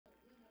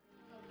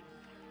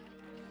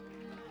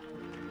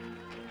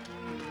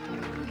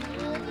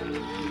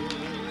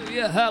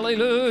Hallelujah,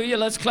 hallelujah.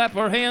 Let's clap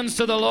our hands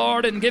to the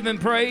Lord and give Him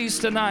praise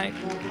tonight.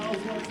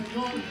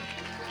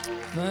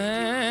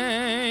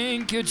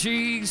 Thank you,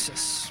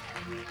 Jesus.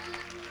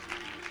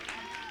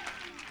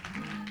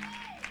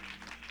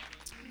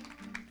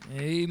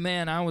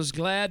 Amen. I was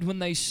glad when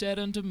they said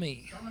unto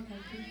me,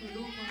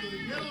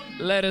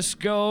 let us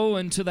go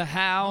into the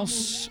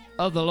house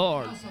of the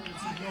Lord.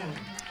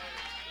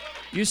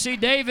 You see,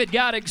 David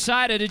got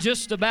excited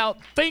just about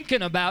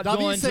thinking about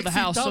going to the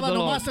house of the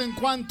Lord. En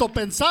cuanto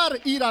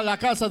pensar ir a la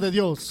casa de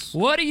Dios.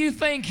 What do you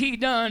think he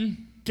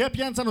done? ¿Qué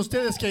piensan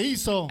ustedes que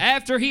hizo?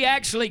 After he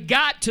actually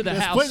got to the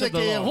house of the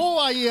Lord. Llegó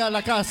ahí a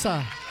la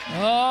casa.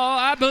 Oh,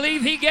 I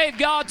believe he gave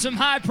God some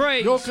high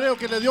praise. Yo creo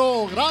que le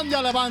dio grande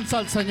alabanza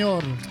al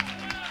Señor.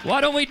 Why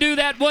don't we do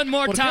that one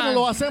more ¿Por qué time?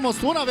 no lo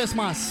hacemos una vez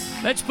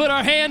más? Let's put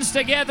our hands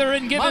together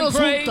and give Him Manos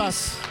praise.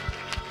 juntas.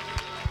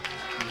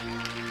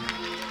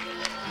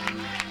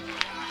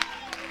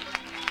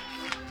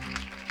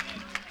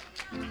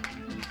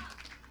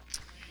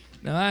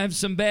 Now, I have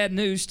some bad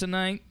news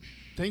tonight.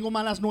 Tengo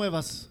malas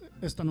nuevas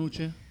esta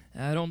noche.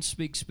 I don't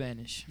speak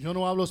Spanish. Yo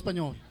no hablo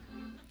español.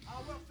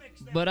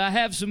 But I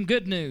have some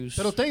good news.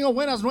 Pero tengo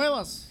buenas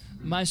nuevas.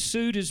 My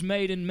suit is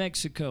made in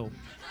Mexico.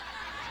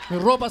 Mi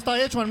ropa está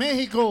hecha en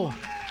México.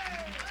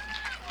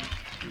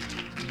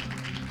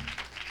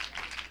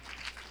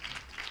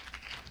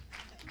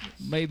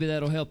 Maybe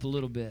that'll help a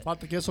little bit.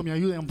 Falta que eso me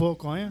ayude un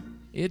poco, ¿eh?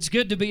 It's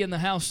good to be in the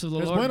house of the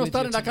Es Lord. bueno with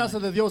estar you en la casa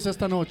tonight. de Dios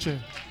esta noche.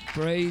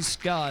 Praise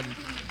God.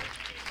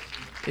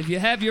 If you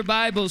have your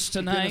Bibles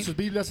 ¿Tienen tonight, sus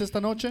Biblias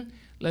esta noche?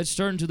 let's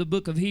turn to the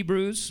book of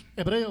Hebrews,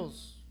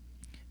 Hebreos,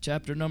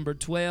 chapter number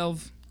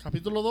 12.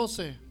 capítulo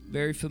 12,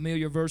 Very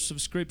familiar verse of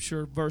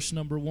Scripture, verse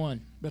number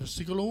 1.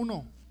 versículo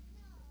 1.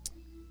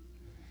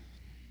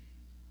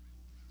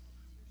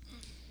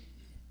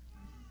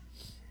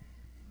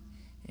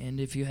 And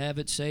if you have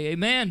it, say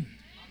amen.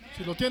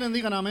 Si lo tienen,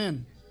 digan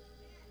amén.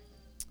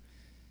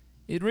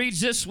 It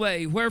reads this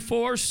way,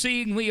 wherefore,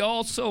 seeing we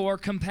also are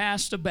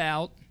compassed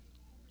about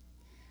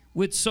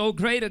with so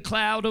great a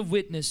cloud of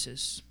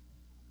witnesses,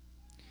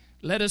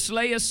 let us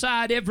lay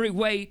aside every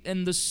weight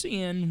and the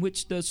sin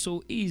which does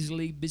so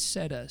easily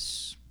beset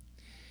us.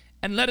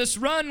 And let us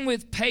run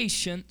with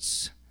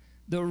patience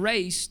the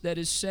race that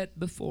is set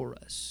before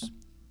us,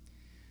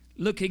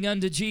 looking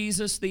unto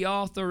Jesus, the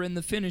author and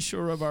the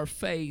finisher of our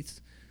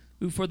faith,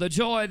 who for the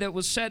joy that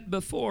was set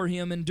before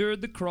him endured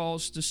the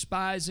cross,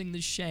 despising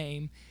the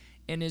shame,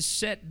 and is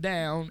set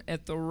down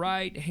at the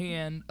right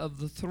hand of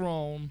the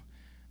throne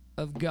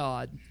of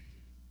God.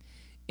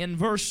 In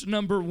verse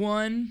number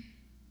 1,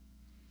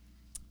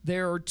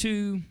 there are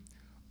two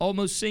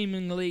almost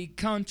seemingly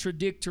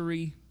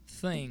contradictory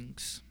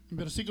things. En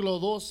versículo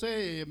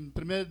 12, en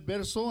primer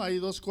verso, hay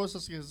dos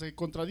cosas que se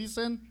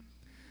contradicen.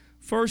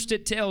 First,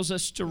 it tells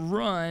us to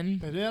run,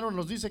 Primero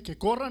nos dice que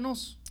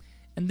córranos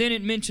and then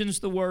it mentions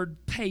the word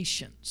y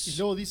patience.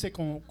 luego dice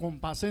con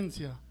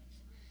paciencia.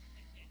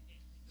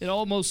 It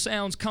almost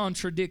sounds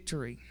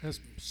contradictory.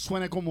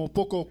 Suena como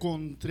poco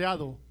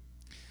contrariado.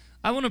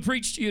 I want to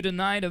preach to you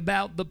tonight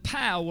about the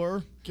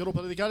power Quiero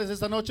predicarles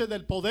esta noche del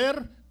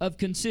poder of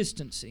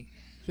consistency.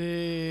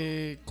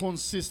 de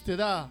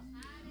consisteridad.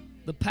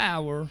 The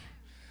power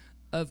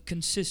of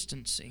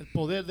consistency. El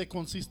poder de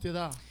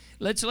consisteridad.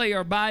 Let's lay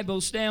our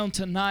Bibles down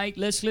tonight.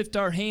 Let's lift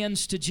our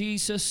hands to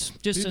Jesus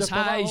just as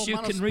Biblia para high abajo, as you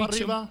manos can para reach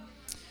Him. arriba,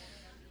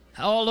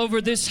 All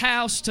over this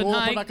house todo por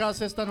la tonight.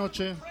 casa esta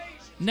noche.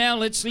 Now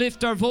let's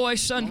lift our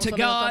voice Vamos unto a levantar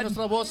God.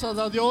 nuestra voz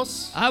a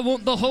Dios. I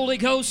want the Holy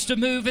Ghost to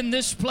move in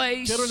this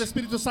place. Quiero el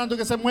Espíritu Santo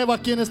que se mueva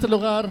aquí en este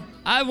lugar.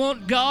 I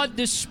want God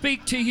to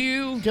speak to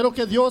you. Quiero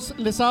que Dios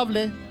les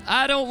hable.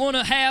 I don't want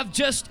to have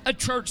just a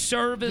church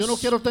service. Yo no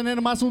quiero tener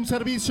más un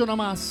servicio nada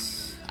más.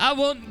 I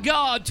want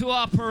God to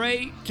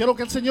operate. Quiero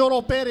que el Señor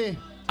opere.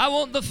 I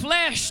want the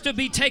flesh to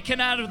be taken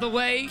out of the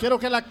way. Quiero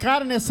que la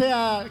carne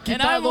sea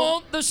And I quitado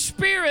want the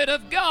Spirit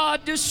of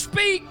God to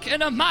speak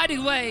in a mighty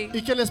way.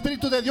 y que el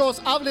Espíritu de Dios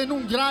hable en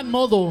un gran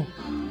modo.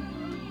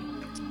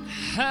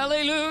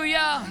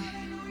 Hallelujah.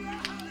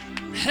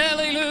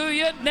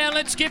 Hallelujah. Now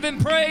let's give Him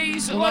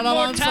praise Una one more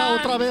alabanza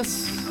otra time.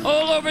 vez.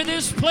 All over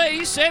this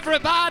place,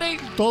 everybody.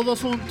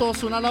 Todos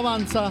juntos, una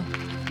alabanza.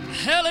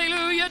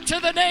 Hallelujah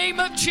to the name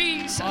of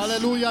Jesus.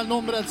 Aleluya al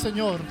nombre del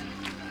Señor.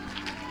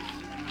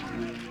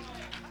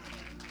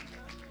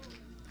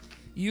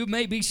 You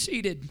may be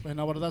seated. Pueden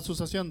abordar sus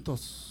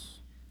asientos.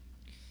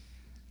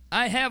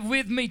 I have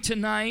with me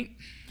tonight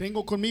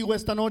Tengo conmigo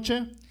esta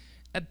noche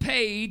a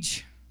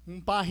page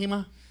una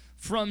página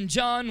from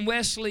John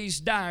Wesley's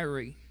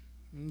diary.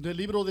 del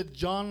libro de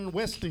John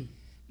Wesley.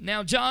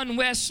 Now, John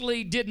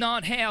Wesley did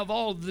not have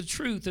all of the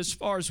truth as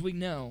far as we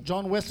know.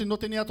 John Wesley no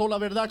tenía toda la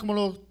verdad como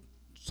lo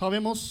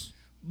sabemos,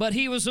 But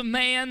he was a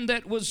man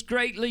that was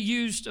greatly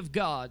used of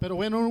God. pero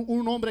bueno,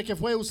 un hombre que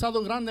fue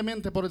usado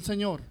grandemente por el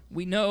Señor.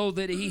 We know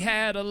that he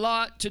had a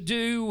lot to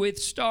do with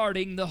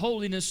starting the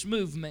holiness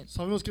movement.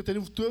 Sabemos que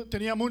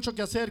tenía mucho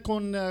que hacer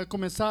con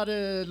comenzar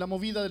la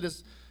movida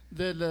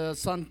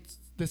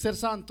de ser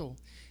santo.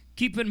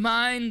 Keep in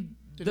mind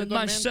that Teniendo en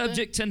my mente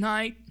subject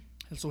tonight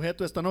el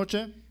sujeto esta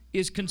noche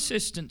is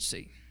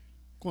consistency.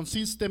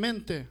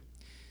 Consistentemente.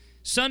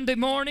 Sunday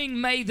morning,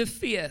 May the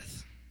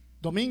 5th,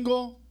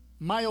 Domingo,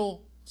 mayo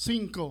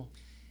 5.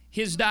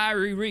 his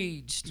diary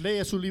reads,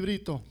 Lee su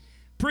librito.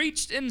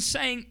 preached in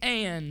St.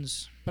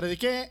 Anne's,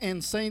 Prediqué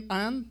en Saint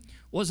Anne.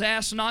 was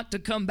asked not to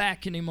come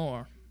back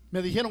anymore.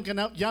 Me dijeron que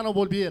ya no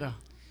volviera.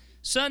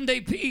 Sunday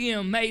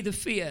p.m., May the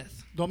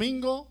 5th,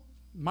 Domingo,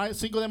 5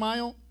 de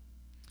mayo,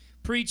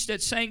 preached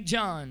at St.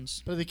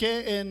 John's.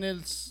 prediqué en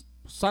el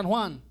San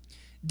Juan.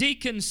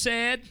 Deacon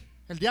said,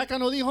 El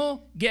diácono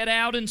dijo, get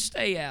out and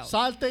stay out.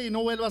 salte y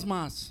no vuelvas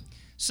más.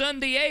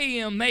 Sunday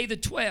a.m., May the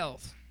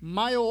 12th,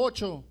 Mayo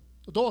 8,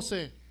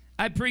 12,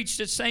 I preached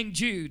at St.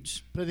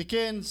 Jude's.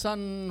 prediqué en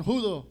San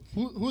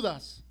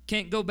Judas.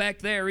 Can't go back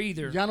there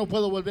either. Ya no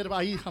puedo volver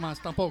ahí jamás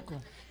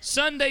tampoco.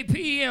 Sunday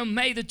p.m.,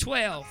 May the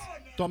 12th,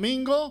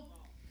 Domingo,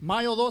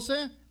 mayo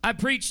 12, I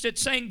preached at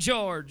St.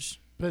 George.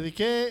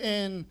 prediqué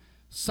en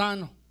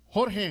San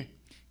Jorge.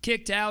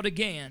 Kicked out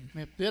again.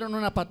 Me dieron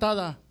una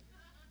patada.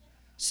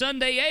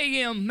 Sunday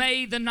a.m.,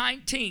 May the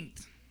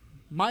 19th,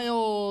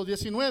 Mayo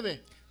 19,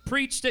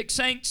 preached at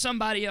St.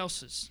 somebody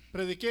else's.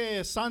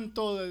 prediqué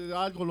santo de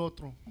algo lo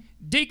otro.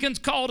 Deacons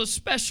called a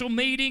special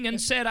meeting and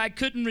said I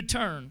couldn't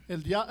return.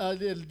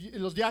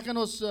 Los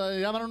diáconos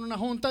llamaron una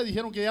junta y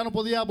dijeron que ya no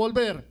podía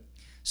volver.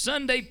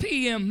 Sunday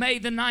p.m., May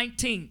the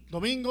 19th,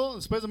 Domingo,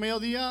 después de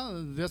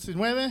mediodía,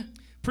 19,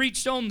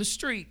 preached on the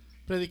street.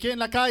 prediqué en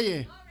la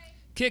calle.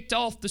 Kicked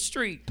off the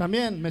street.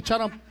 También me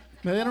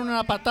dieron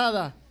una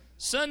patada.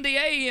 Sunday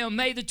a.m.,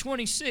 May the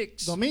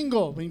 26th,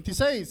 Domingo,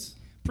 26,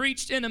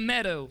 preached in a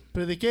meadow.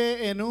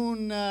 prediqué en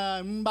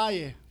un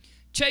valle.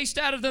 Chased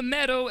out of the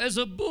meadow as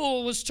a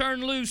bull was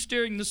turned loose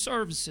during the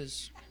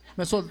services.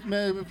 Me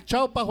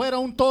echó para afuera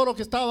un toro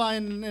que estaba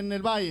en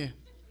el valle.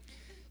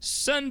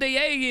 Sunday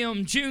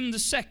a.m., June the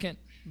 2nd,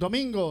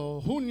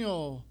 Domingo,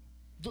 junio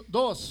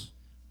 2,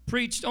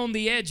 preached on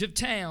the edge of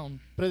town.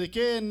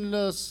 prediqué en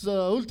los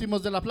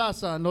últimos de la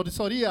plaza, en las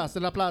orillas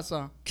de la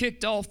plaza.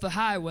 Kicked off the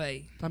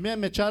highway. También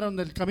me echaron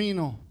del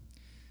camino.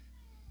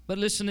 But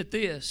listen at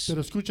this.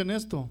 Pero escuchen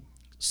esto.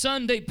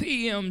 Sunday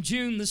p.m.,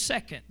 June the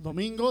 2nd,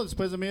 Domingo,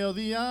 después de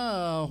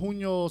mediodía,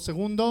 junio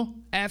 2,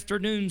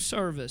 afternoon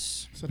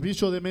service,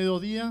 servicio de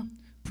mediodía,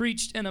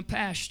 preached in a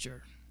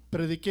pasture.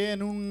 prediqué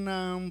en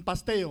un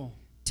pasteo.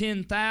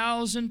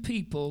 10,000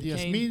 people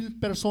came 10,000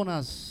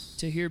 personas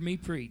to hear me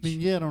preach.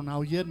 vinieron a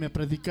oírme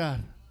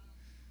predicar.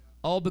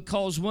 All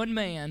because one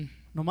man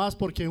Nomás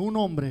porque un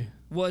hombre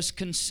was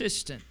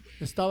consistent.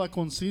 estaba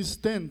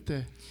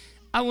consistente.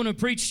 I want to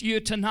preach to you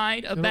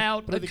tonight Quiero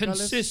about a predicarles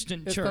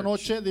consistent esta church.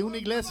 noche de una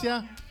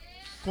iglesia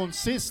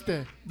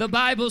consiste. The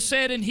Bible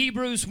said in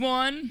Hebrews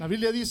 1, La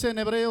Biblia dice en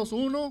Hebreos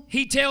 1,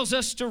 he tells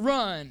us to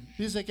run.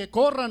 dice que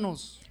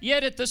córranos.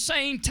 Yet at the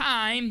same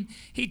time,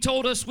 he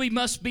told us we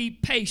must be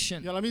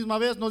patient. Y a la misma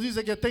vez nos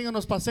dice que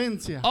ténganos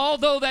paciencia.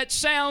 Although that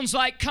sounds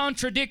like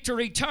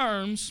contradictory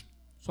terms,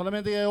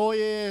 Solamente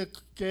oye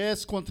que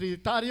es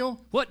contradictorio.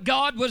 what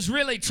God was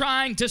really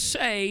trying to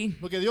say,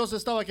 Lo que Dios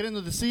estaba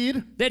queriendo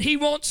decir, that he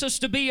wants us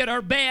to be at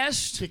our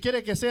best, que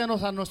quiere que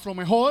seamos a nuestro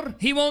mejor,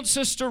 he wants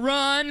us to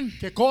run,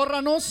 que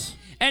córranos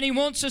and he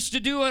wants us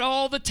to do it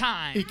all the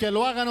y time. que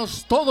lo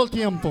háganos todo el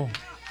tiempo.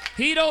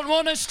 He don't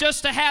want us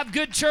just to have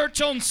good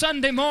church on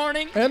Sunday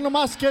morning. Él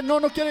nomás que no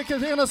quiere que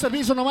tengan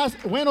servicios nomás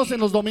buenos en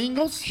los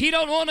domingos, He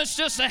don't want us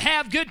just to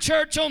have good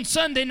church on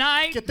Sunday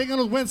night. que tengan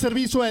un buen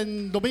servicio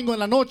en domingo en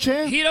la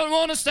noche. He don't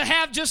want us to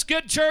have just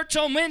good church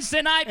on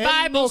Wednesday night Él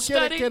Bible no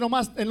quiere study. que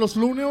nomás en los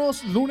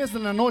lunes de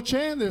la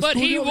noche de But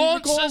he estudio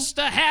wants bíblico, us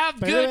to have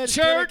pero good Él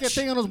quiere que church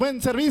tengan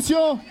buen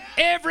servicio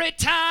every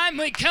time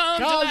we come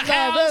to the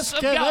cada house vez of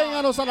que God.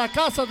 venganos a la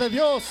casa de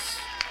Dios.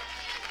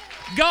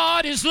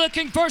 God is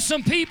looking for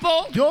some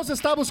people Dios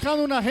está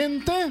buscando una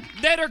gente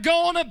that are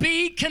going to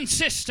be que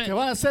consistent.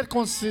 van a ser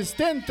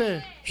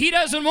consistente. He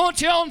doesn't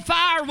want you on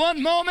fire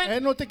one moment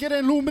Él no te quiere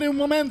en lumbre un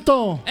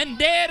momento and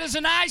dead as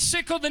an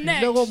icicle the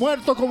y luego next.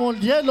 muerto como el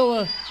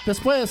hielo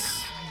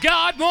después.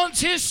 God wants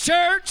his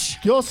church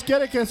Dios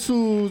quiere que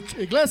su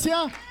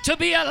iglesia to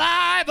be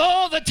alive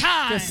all the que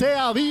time.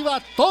 sea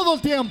viva todo el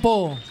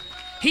tiempo.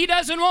 He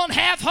doesn't want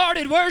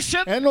half-hearted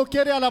worship. Él no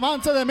quiere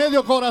alabanza de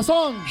medio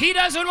corazón. He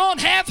doesn't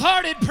want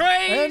half-hearted Él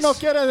praise. no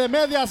quiere de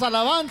medias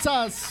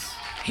alabanzas.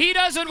 He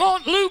doesn't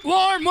want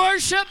lukewarm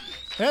worship.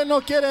 Él no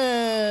quiere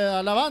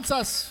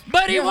alabanzas.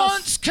 But he viejas,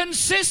 wants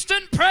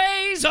consistent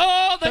praise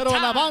all the pero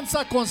time.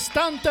 alabanza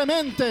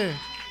constantemente.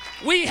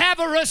 We have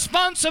a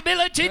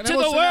responsibility to Tenemos the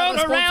una world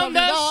around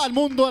responsabilidad us al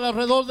mundo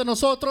alrededor de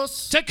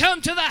nosotros to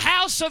come to the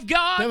house of de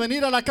God.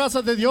 venir a la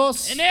casa de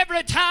Dios. And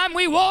every time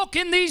we walk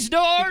in these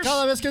doors,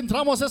 Cada vez que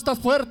entramos a estas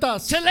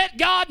puertas, to let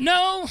God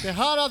know,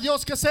 dejar a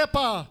Dios que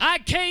sepa. I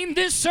came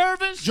this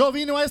service Yo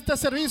vine a este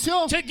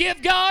servicio to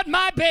give God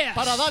my best.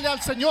 para darle al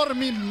Señor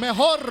mi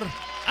mejor.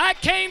 I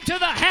came to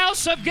the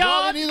house of Yo he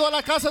God venido a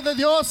la casa de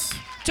Dios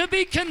to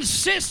be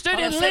consistent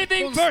para in ser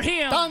living for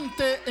Him.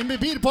 constante en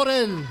vivir por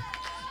Él.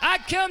 I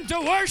come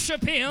to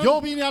worship Him. Yo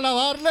vine a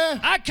alabarle.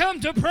 I come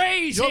to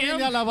praise Yo Him.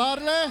 vine a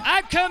alabarle.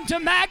 I come to Yo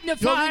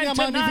magnify vine a Him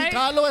tonight.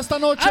 magnificarlo esta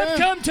noche. I've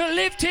come to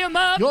lift Him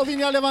up. Yo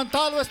vine a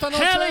levantarlo esta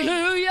noche.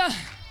 Hallelujah.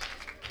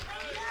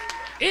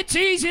 It's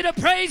easy to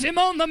praise Him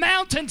on the Es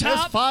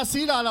mountaintop,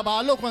 fácil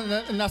alabarlo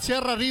en la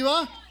sierra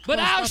arriba. but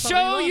cuando I'll estás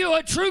show arriba. you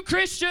a true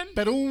Christian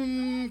Pero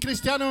un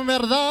cristiano en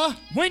verdad,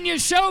 when you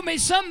show me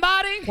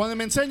somebody cuando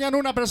me enseñan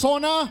una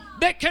persona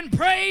that can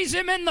praise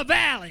Him in the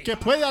valley. que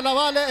puede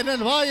alabarle en el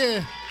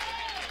valle,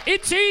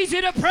 It's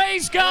easy to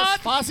praise God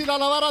es fácil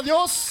alabar a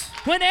Dios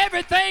when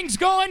everything's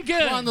going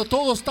good. cuando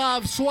todo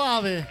está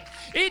suave.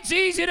 It's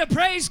easy to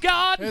praise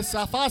God Es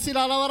fácil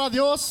alabar a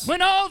Dios when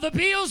all the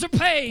bills are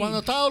paid. cuando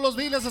todos los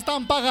biles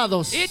están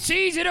pagados. It's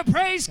easy to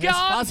praise Es God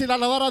fácil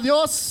alabar a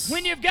Dios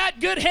when you've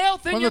got good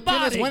health in cuando your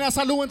tienes body. buena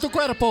salud en tu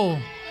cuerpo.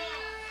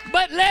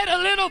 But let a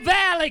little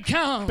valley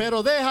come.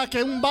 Pero deja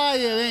que un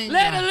valle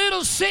Let a venga,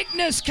 little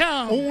sickness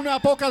come. una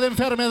poca de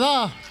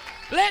enfermedad,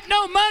 Let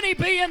no money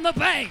be in the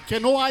bank. que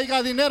no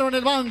haya dinero en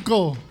el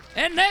banco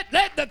And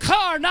let the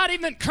car not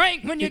even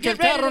crank when you y que el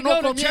get ready carro to no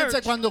go to comience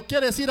church. cuando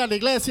quieres ir a la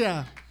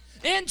iglesia.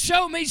 And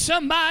show me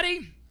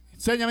somebody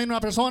Enséñame una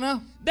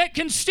persona that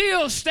can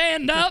still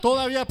stand que up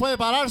todavía puede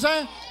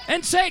pararse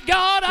and say,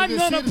 God, y I'm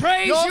going to decir,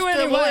 praise Dios you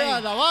te voy a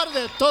anyway. alabar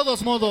de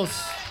todos modos.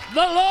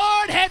 The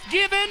Lord hath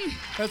given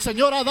El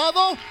Señor ha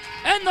dado,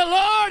 and the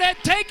Lord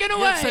hath taken y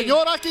el away.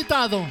 Señor ha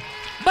quitado.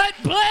 But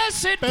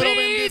blessed Pero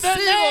be the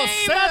bendecido name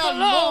sea of el the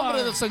nombre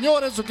del Lord.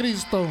 Señor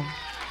Jesucristo.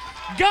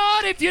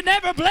 God, if you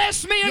never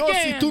bless me Dios, si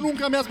again, tú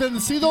nunca me has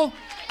bendecido,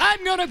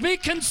 I'm going to be yo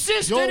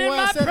consistent in voy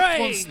my a ser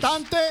praise.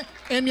 constante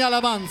en mi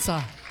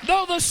alabanza.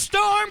 Though the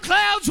storm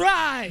clouds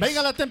rise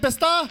Venga la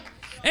tempestad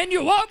and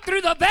you walk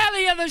through the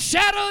valley of the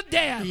shadow of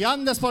death, y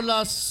andes por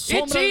la it's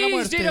sombra de la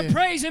easy to muerte.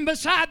 praise Him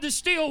beside the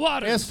still Es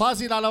waters.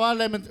 fácil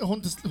alabarle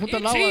junto al It's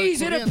agua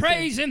easy to corriente.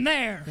 praise Him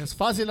there. Es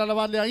fácil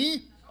alabarle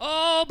ahí,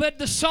 Oh, but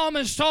the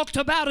psalmist talked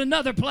about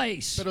another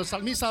place. pero el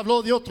salmista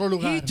habló de otro He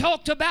lugar.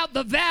 talked about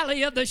the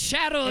valley of the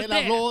shadow of Él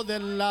death. habló de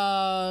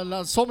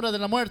la sombra de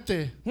la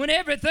muerte, When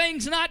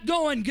everything's not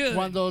going good,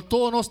 cuando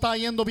todo no está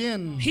yendo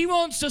bien. he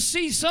wants to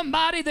see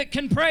somebody that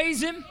can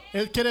praise Him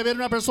Él quiere ver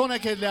una persona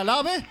que le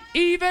alabe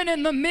even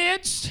in the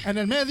midst en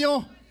el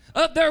medio,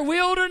 of their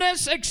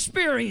wilderness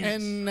experience.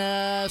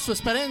 en su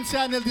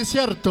experiencia en el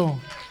desierto.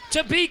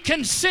 To be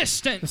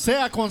consistent.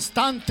 Sea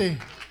constante.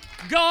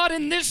 God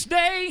in this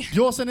day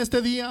Dios en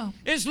este día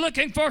is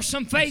looking for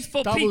some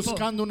faithful está people.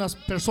 buscando unas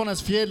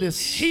personas fieles.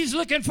 He's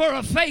looking for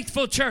a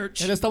faithful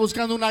church. Él está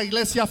buscando una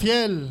iglesia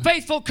fiel.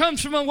 Faithful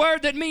comes from a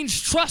word that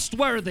means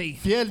trustworthy.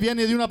 Fiel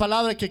viene de una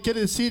palabra que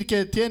quiere decir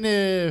que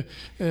tiene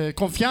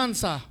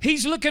confianza.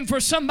 He's looking for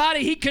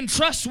somebody he can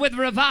trust with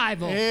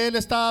revival. Él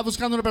está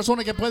buscando una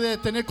persona que puede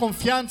tener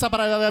confianza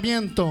para el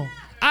avivamiento.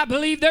 I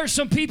believe there's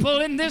some people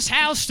in this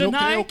house Yo creo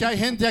tonight que hay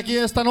gente aquí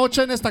esta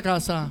noche en esta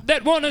casa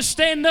that want to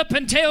stand up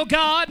and tell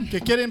God, que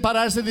quieren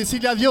pararse y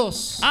decirle a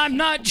Dios, I'm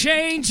not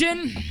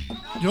changing.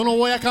 yo no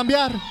voy a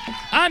cambiar,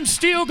 I'm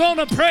still going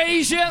to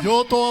praise you.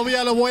 yo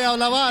todavía lo voy a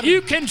alabar.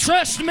 You can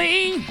trust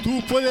me.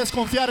 Tú puedes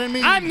confiar en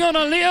mí. I'm going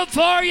to live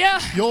for you.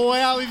 Yo voy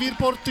a vivir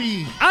por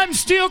ti. I'm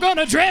still going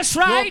to dress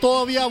Yo right.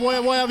 todavía voy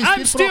a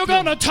I'm vestir still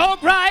going to propio.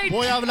 talk right.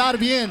 Voy a hablar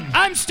bien.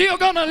 I'm still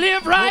going to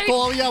live Yo right.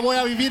 todavía voy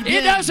a vivir It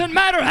bien. doesn't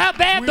matter how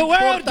bad No the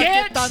world importa que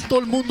gets. tanto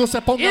el mundo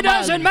se ponga It mal.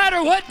 doesn't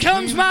matter what No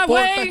comes my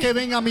importa que way.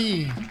 venga a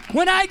mí.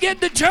 When I get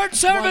to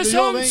church Cuando service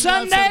yo on venga al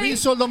Sunday,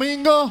 servicio el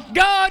domingo,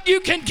 God, you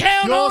can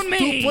count Dios, on tú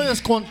me.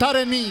 puedes contar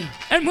en mí.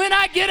 And when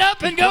I get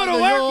up and go to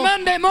Cuando work yo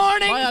Monday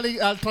morning,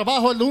 vaya al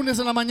trabajo el lunes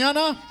en la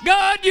mañana,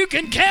 God, you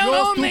can count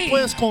Dios, on tú me.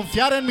 puedes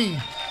confiar en mí.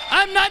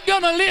 I'm not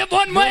going to live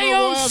one Yo way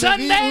no on voy a vivir un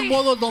Sunday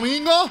modo el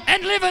domingo,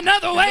 and live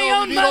another way no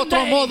on vivir otro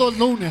Monday. modo el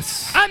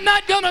lunes. I'm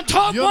not going to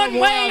talk Yo no one voy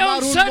way a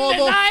on hablar un Sunday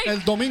modo night el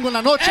domingo en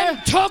la noche and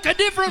talk a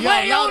different y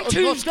way hablar on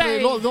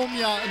Tuesday.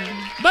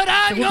 But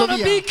I'm segundo going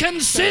to día. be Pero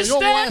yo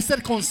voy a consistent.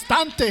 ser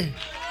constante,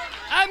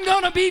 I'm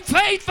going to be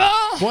faithful.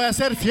 voy a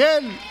ser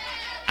fiel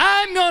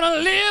I'm going to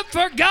live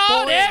for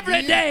God por every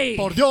vivir day.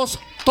 por Dios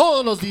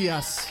todos los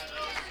días.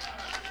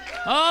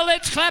 Oh,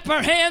 let's clap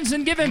our hands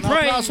and give Him Un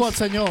aplauso al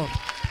praise. Señor.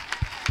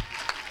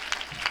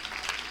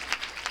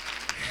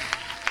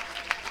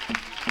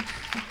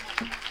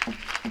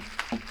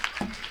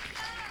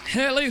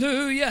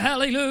 Hallelujah,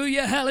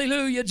 hallelujah,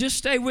 hallelujah. Just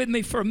stay with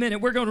me for a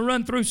minute. We're going to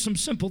run through some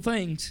simple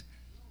things.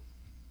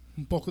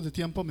 Un poco de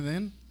tiempo me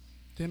den.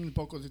 Denme un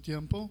poco de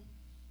tiempo.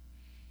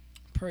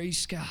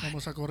 Praise God.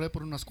 Vamos a correr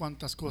por unas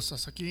cuantas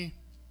cosas aquí.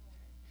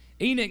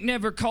 Enoch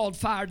never called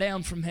fire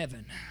down from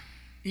heaven.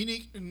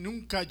 Enoch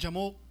nunca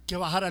llamó que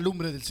bajara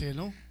lumbre del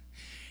cielo.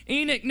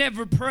 Enoch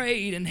never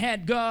prayed and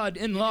had God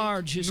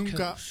enlarge his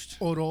Nunca coast.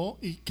 oró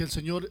y que el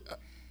Señor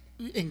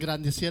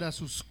engrandeciera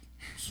sus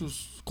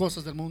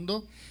cosas del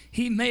mundo.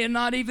 He may have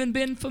not even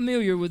been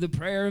familiar with the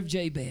prayer of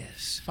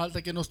Jabez.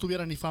 Falta que no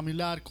estuviera ni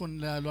familiar con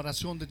la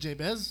oración de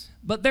Jabez.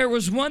 But there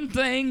was one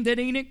thing that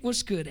Enoch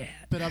was good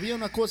at. Pero había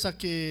una cosa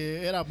que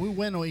era muy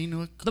bueno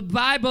Enoch. The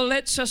Bible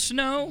lets us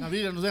know La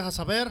Biblia nos deja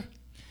saber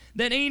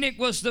that Enoch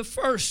was the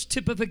first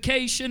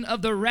typification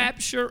of the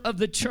rapture of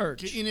the que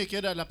church. Enoch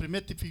era la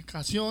primera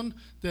tipificación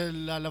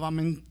del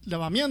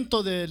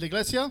lavamiento de la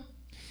iglesia.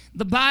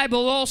 The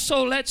Bible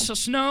also lets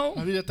us know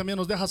La Biblia también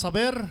nos deja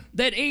saber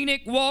that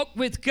Enoch walked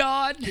with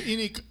God que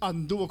Enoch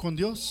anduvo con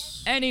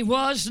Dios and he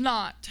was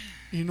not,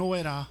 y no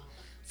era,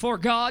 for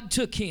God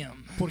took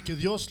him. porque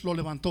Dios lo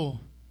levantó.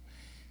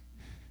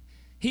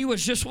 He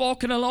was just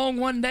walking along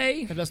one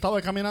day Él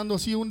estaba caminando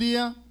así un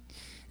día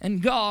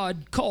and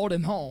God called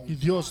him y home.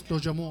 Dios lo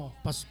llamó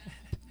para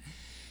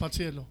el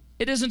cielo.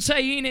 It doesn't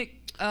say Enoch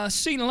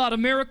seen a lot of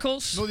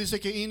miracles No dice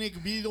que Enoch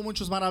vio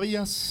muchas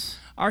maravillas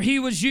or he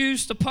was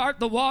used to part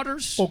the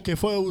waters, o que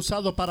fue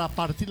usado para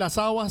partir las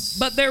aguas,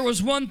 but there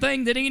was one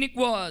thing that Enoch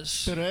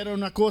was, pero era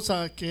una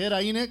cosa que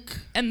era Enoch,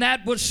 and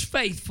that was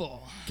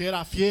faithful. que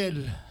era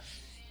fiel.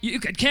 You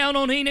could count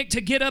on Enoch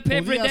to get up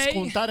every Podías day,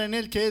 contar en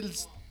él que él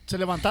se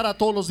levantara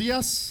todos los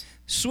días,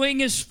 swing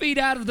his feet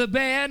out of the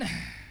bed,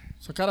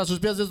 sacara sus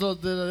pies de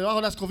debajo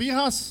de las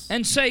cobijas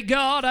and say,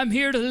 God, I'm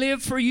here to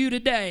live for you y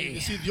today.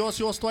 decir, Dios,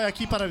 yo estoy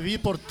aquí para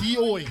vivir por ti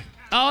hoy.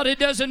 Oh, it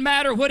doesn't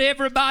matter what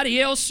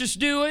everybody else is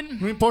doing.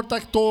 No importa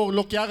todo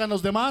lo que hagan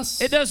los demás,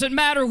 It doesn't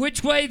matter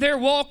which way they're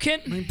no walking.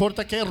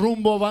 importa qué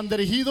rumbo van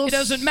dirigidos, It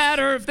doesn't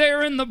matter if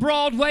they're in the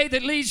broad way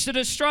that leads to no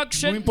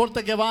destruction.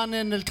 importa que van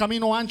en el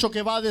camino ancho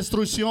que va a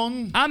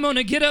destrucción. I'm going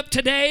to get up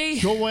today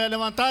Yo voy a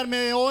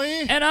levantarme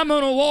hoy, and I'm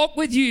going to walk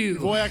with you.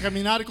 voy a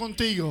caminar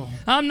contigo.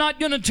 I'm not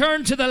going to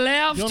turn to the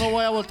left. Yo no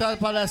voy a voltar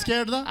para la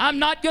izquierda, I'm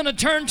not going to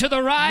turn to the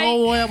no right.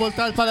 voy a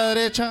voltar para la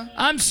derecha.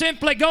 I'm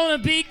simply going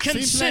to be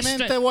consistent.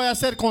 Simplemente voy a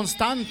ser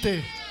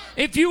constante.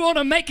 If you want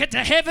to make it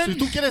to Si heaven,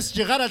 tú quieres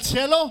llegar al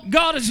cielo,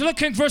 God is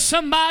looking for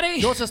somebody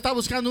Dios está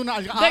buscando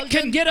that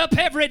can alguien get up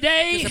every que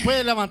day, se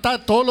puede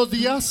levantar todos los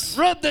días,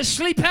 rub the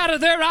sleep out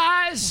of their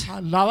eyes,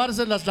 a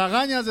lavarse las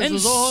lagañas de and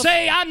sus ojos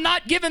say, I'm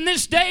not giving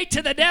this day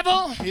to the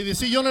devil, y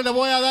decir, yo no le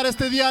voy a dar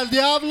este día al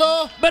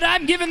diablo, but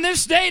I'm giving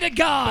this day to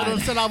pero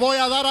God. se la voy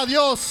a dar a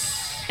Dios.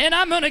 And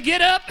I'm going to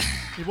get up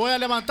Y voy a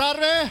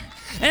levantarme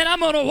and I'm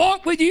going to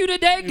walk with you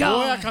today, y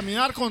voy a God.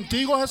 caminar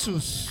contigo,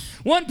 Jesús.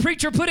 One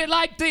preacher put it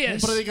like Un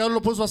this. predicador lo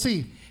puso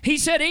así. He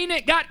said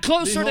Enoch got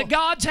closer to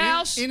God's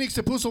house Enoch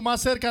se puso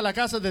más cerca de la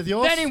casa de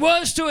Dios than he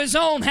was to his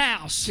own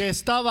house. que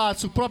estaba a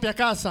su propia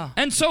casa.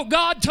 And so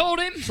God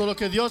told him, Solo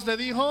que Dios le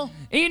dijo,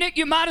 Enoch,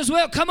 you might as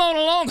well come on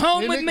along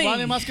home with Enoch, me,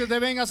 vale más que te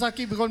vengas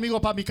aquí conmigo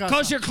para mi casa.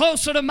 because you're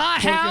closer to my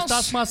Porque house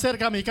estás más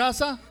cerca a mi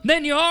casa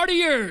than you are to que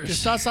yours.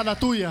 estás a la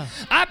tuya.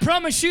 I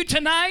promise you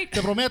tonight,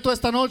 Te prometo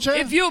esta noche,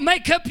 if you'll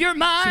make up your si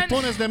mind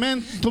pones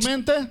tu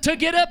mente to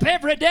get up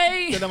every de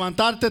day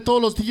levantarte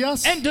todos los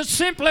días and to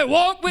simply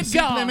walk y with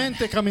God,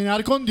 simplemente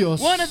caminar con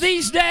Dios. one of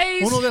these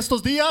days, Uno de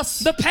estos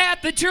días, the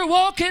path that you're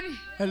walking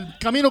el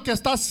camino que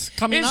estás is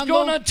caminando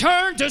going to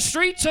turn to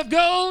streets of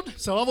gold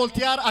se va a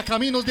voltear a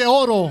caminos de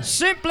oro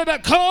simply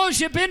because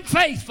you've been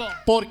faithful.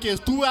 porque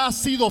tú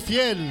has sido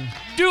fiel.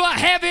 Do I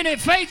have any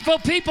faithful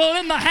people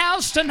in the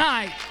house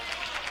tonight?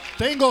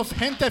 Tengo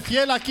gente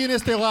fiel aquí en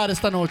este hogar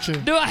esta noche.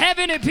 Do I have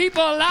any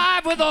people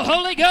alive with the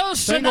Holy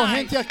Ghost Tengo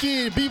tonight? gente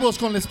aquí vivos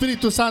con el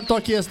Espíritu Santo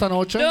aquí esta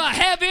noche. Do I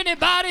have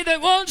anybody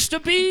that wants to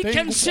be Tengo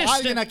alguien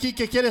consistent? aquí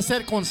que quiere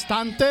ser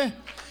constante.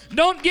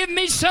 Don't give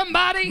me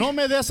somebody No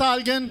me des a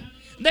alguien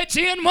that's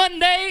in one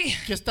day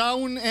que está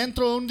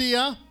entro un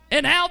día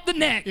and out the y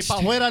next. para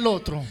afuera el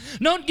otro.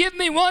 Don't give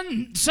me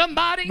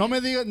somebody No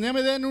me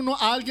den uno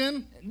a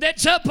alguien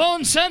that's up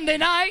on Sunday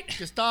night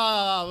que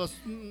está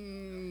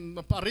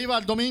para arriba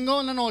el domingo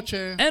en la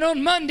noche and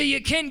on Monday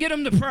you can't get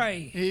them to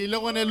pray. y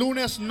luego en el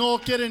lunes no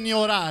quieren ni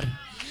orar.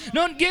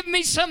 Don't give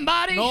me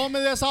somebody No me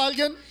des a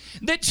alguien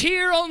that's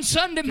here on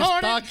Sunday que está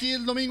morning aquí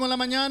el domingo en la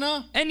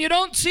mañana and you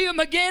don't see them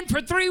again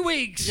for 3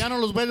 weeks. y ya no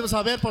los vuelves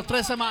a ver por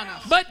 3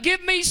 semanas. But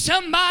give me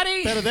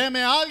somebody Pero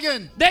deme a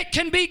alguien that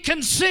can be que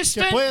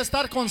consistent puede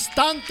estar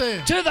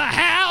constante to the a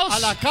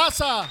house la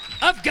casa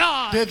of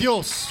God. de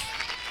Dios.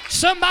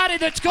 Somebody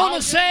that's going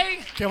to say,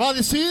 Que va a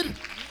decir,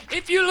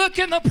 if you look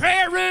in the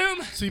prayer room,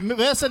 si me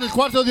ves en el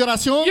cuarto de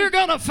oración, you're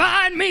going to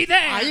find me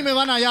ahí there. me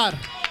van a hallar.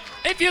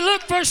 If you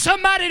look for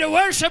somebody to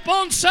worship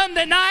on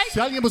Sunday night, Si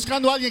alguien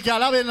buscando a alguien que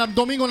alabe el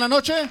domingo en la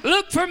noche,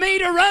 look for me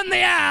to run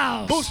the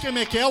aisles.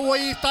 búsqueme que yo voy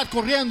a estar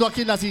corriendo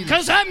aquí en las islas.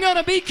 Because I'm going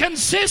to be Porque yo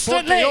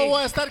consistently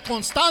voy a estar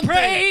constante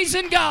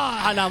praising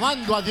God.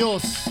 alabando a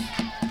Dios.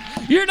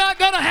 You're not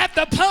going to have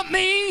to pump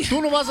me.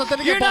 Tú no vas a tener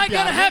que You're not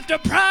going to pompearme. have to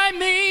prime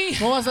me.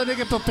 No vas a tener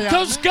que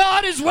Because pompearme.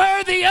 God is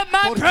worthy of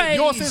my Porque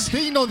Dios es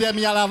praise. digno de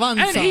mi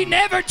alabanza. And He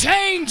never Y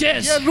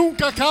changes. Él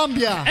nunca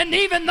cambia. And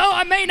even though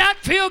I may not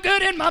feel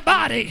good in my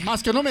body,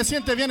 Más que no me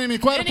siente bien en mi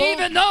and cuerpo.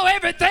 even though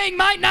everything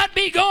might not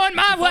be going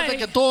my Aparte way,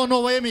 que todo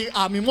no ve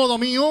a mi modo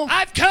mío.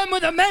 I've come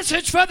with a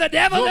message for the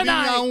devil Yo vine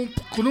tonight.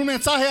 con un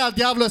mensaje al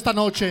diablo esta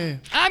noche.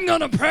 I'm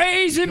going to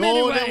praise Him Yo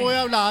le voy anyway.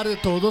 a hablar de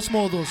todos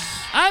modos.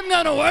 I'm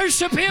going to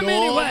worship Him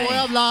Yo voy a anyway.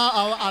 hablar,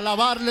 a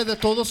alabarle de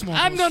todos modos.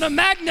 I'm going to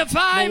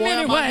magnify Lo Him voy a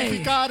anyway.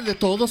 magnificar de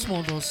todos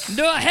modos.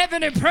 Do I have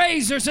any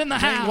praisers in the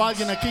Tengo house?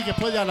 alguien aquí que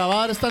puede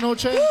alabar esta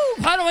noche.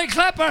 Why don't we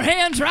clap our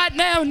hands right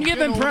now and give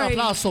Him Un praise?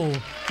 aplauso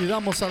y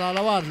damos a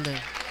alabarle.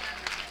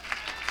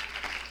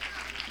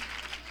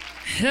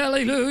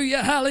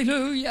 Hallelujah,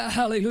 hallelujah,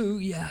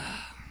 hallelujah.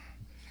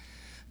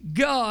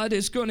 God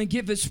is going to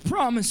give his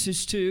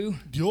promises to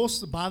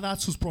Dios va a dar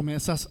sus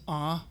promesas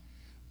a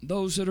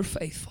those that are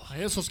faithful.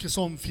 esos que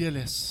son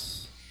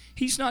fieles.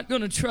 He's not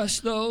going to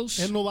trust those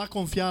Él no va a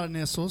confiar en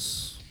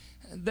esos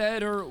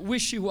that are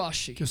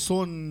wishy-washy. que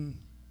son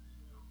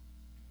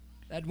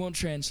That won't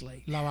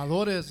translate.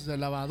 lavadores de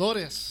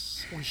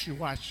lavadores.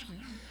 Wishy-washy.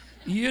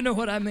 You know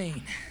what I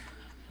mean.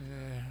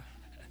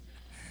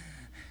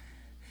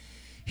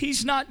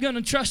 He's not going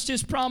to trust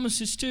his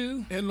promises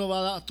to Él no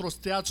va a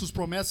trostear sus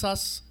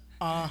promesas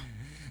a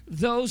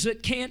those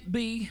that can't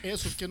be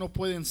esos que no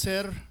pueden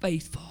ser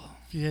faithful.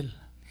 fiel.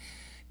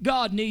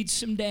 God needs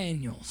some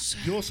Daniels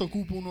Dios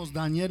ocupa unos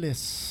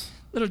Danieles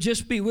that'll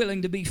just be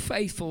willing to be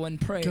faithful in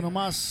prayer. que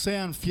nomás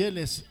sean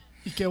fieles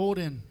y que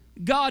oren.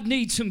 God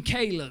needs some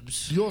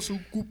Calebs Dios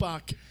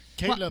ocupa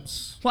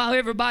Calebs, while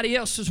everybody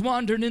else is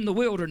wandering in the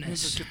mientras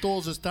wilderness que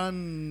todos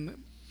están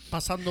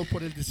pasando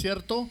por el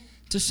desierto,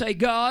 to say,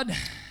 God,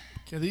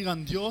 que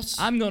digan, Dios,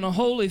 I'm going to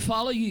wholly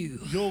follow you.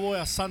 yo voy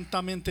a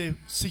santamente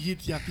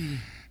seguirte a ti.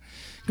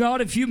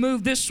 God, if you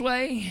move this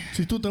way,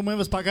 Si tú te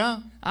mueves para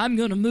acá, I'm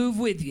going to move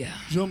with you.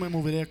 yo me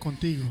moveré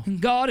contigo. And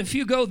God, if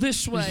you go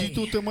this Y si way,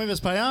 tú te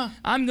mueves para allá,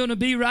 I'm going to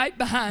be right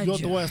behind yo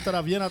te voy you. a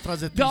estar bien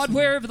atrás de ti. God,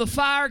 wherever the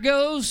fire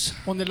goes,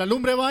 Donde la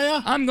lumbre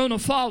vaya, I'm going to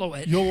follow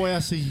it. yo voy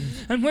a seguir.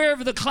 And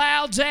wherever the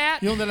cloud's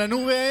at, Y donde la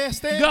nube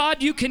esté,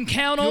 God, you can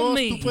count on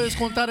Dios, tú me. puedes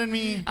contar en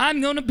mí.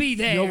 I'm going to be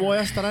Yo voy there.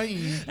 a estar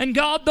ahí. And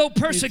God, though Y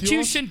Dios,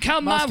 persecution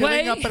come my más que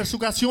venga way,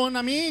 persecución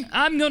a mí,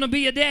 I'm going to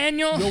be a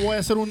Daniel yo voy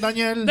a ser un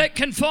Daniel that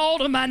can fall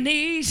to my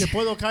knees que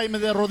puedo caerme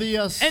de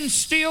rodillas and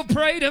still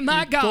pray to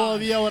my y God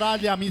todavía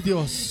orarle a mi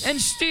Dios and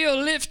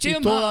still lift y him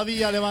up.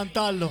 todavía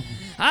levantarlo.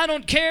 I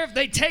don't care if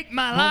they take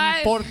my No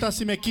life. importa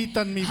si me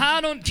quitan mi I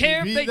don't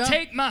care if they vida,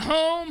 take my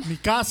home. mi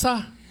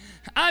casa,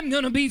 I'm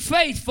going to be yo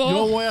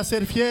faithful voy a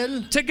ser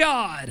fiel to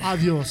God. a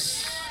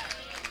Dios.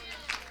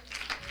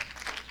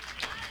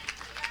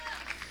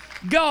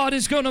 God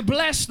is going to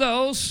bless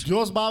those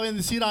Dios va a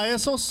bendecir a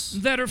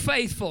esos that are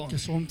faithful. que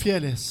son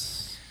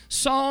fieles.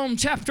 Psalm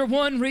chapter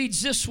 1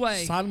 reads this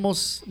way.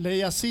 Salmos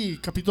lee así,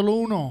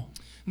 capítulo 1.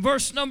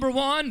 Verse number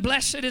 1,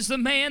 blessed is the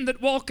man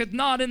that walketh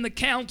not in the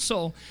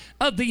counsel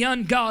of the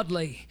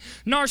ungodly,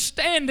 nor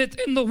standeth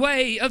in the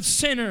way of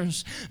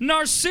sinners,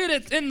 nor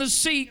sitteth in the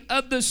seat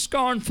of the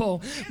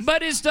scornful.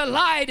 But his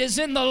delight is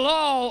in the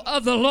law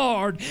of the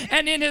Lord,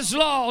 and in his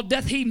law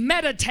doth he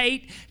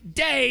meditate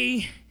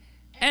day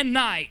and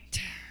night.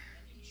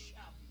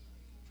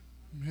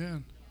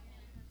 Bien.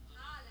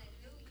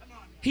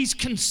 He's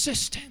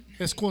consistent.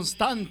 Es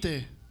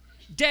constante,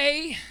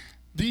 Day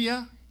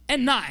día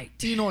and night.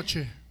 y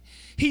noche.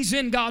 He's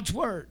in God's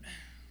word.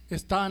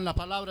 Está en la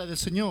palabra del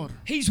Señor.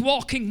 He's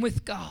walking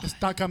with God.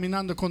 Está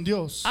caminando con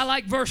Dios. I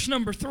like verse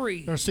number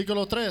 3.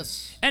 Versículo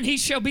 3. And he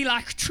shall be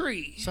like a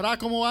tree Será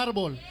como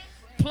árbol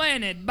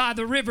planted by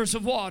the rivers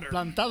of water,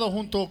 plantado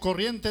junto a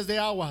corrientes de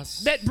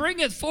aguas, that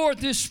bringeth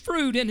forth his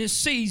fruit in his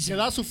que season.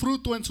 da su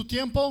fruto en su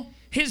tiempo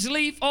His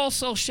leaf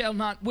also shall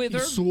not y wither,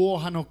 su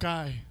hoja no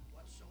cae.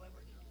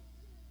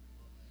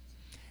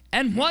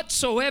 and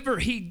whatsoever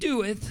he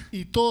doeth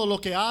Y todo lo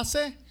que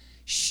hace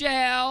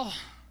shall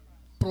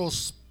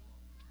prosper.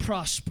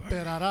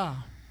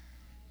 prosperará.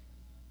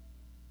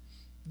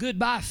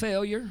 Goodbye,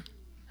 failure.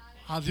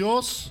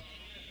 Adiós,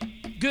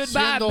 Goodbye,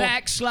 siendo que no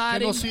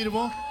backsliding.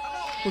 sirvo.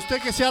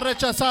 Usted que se ha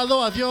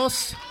rechazado,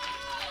 adiós.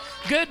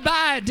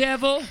 Goodbye,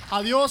 devil.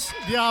 Adiós,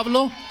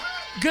 diablo.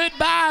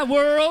 Goodbye,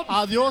 world.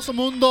 Adiós,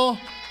 mundo.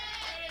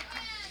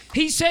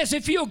 He says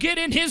if you'll get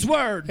in his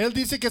word, Él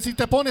dice que si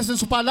te pones en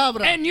su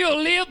palabra and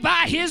you'll live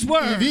by his y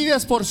word,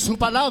 vives por su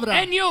palabra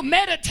and you'll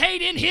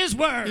meditate in his y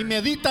word,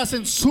 meditas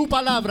en su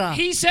palabra,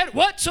 he said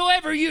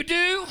whatsoever you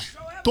do,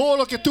 todo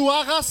lo que tú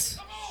hagas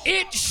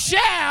it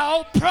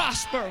shall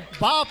prosper.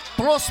 va a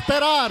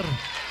prosperar.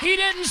 He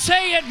didn't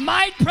say it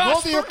might No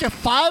prosper. dijo que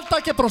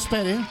falta que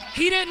prospere.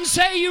 He didn't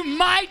say you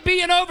might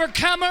be an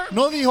overcomer.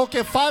 No dijo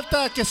que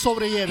falta que He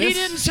sobrelleves.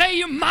 didn't say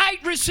you might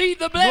receive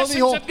the No blessings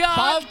dijo of God.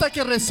 falta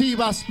que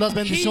recibas las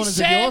bendiciones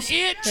de said Dios.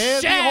 it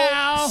Él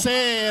shall dijo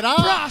será,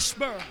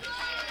 Prosper.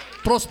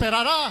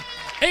 prosperará.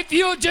 If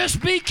you'll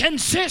just be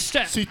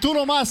consistent Si tú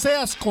nomás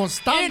seas in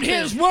constante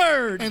his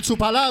word. en su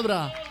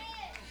palabra.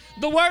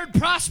 The word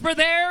prosper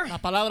there, La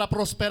palabra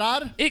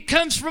prosperar it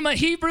comes from a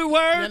Hebrew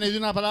word viene de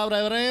una palabra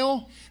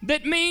hebreo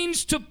that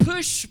means to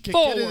push que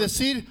quiere forward.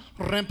 decir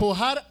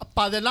reempujar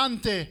para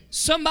adelante.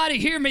 Somebody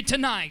hear me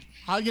tonight.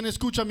 Alguien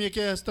escúchame aquí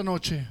esta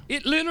noche.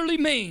 It literally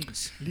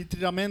means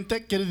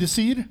Literalmente quiere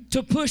decir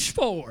to push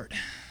forward.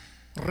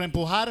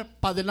 reempujar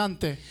para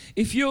adelante.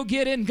 If you'll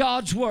get in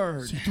God's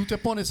word Si tú te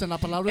pones en la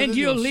palabra and de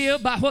you'll Dios,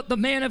 live by what the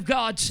man of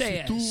God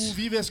says, tú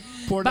vives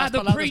por by las the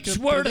palabras que preached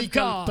word of predica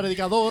el God,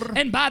 predicador,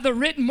 and by the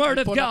written word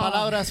of por la God,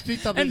 palabra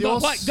escrita de and by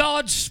Dios, what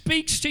God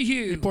speaks to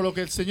you, por lo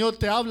que el Señor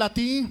te habla a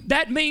ti.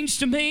 that means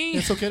to me,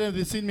 Eso quiere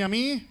decirme a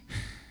mí.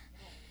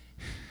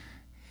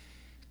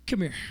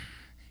 come here.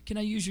 Can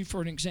I use you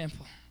for an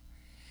example?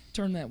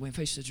 Turn that way,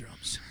 face the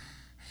drums.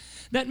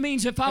 That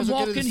means if I'm Eso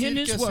quiere walking in decir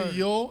His que Word, si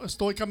yo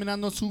estoy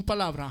caminando en su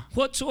palabra,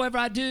 whatsoever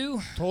I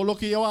do, todo lo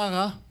que yo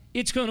haga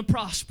it's going to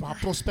prosper, va a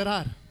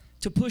prosperar,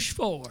 to push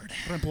forward.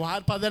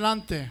 empujar para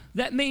adelante.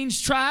 That means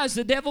try as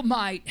the devil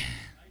might,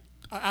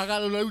 Haga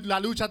la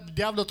lucha del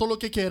diablo todo lo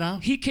que quiera.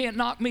 he can't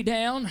knock me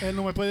down Él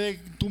no me puede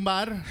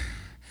tumbar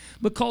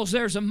because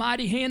there's a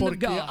mighty hand of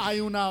porque God. hay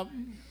una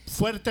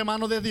fuerte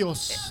mano de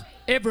Dios.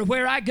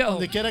 Everywhere I go,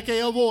 Donde quiera que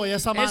yo voy,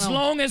 esa as mano,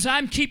 long as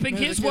I'm keeping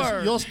desde His que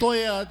Word, yo estoy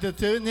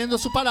teniendo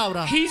su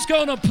palabra, He's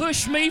going to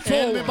push me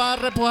Él me forward. va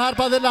a empujar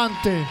para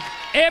adelante.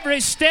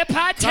 Every step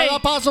I Cada take,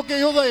 paso que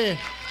yo dé,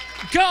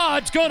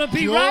 God's going to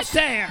be right Dios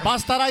there, va a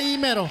estar ahí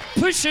mero,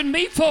 pushing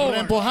me forward.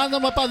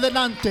 empujándome para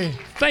adelante.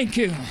 Thank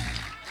you.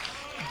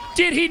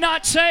 Did He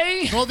not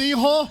say No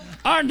dijo,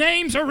 our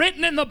names are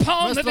written in the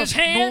palm of His nuestros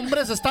hand?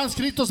 nombres están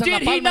escritos en la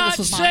Did he palma de not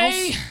sus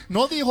say manos.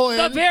 No dijo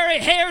The él, very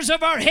hairs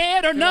of our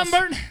head are que los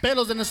numbered.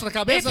 pelos de nuestra If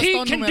cabeza He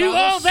están can do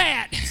all numerados.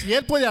 that, Si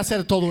él puede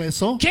hacer todo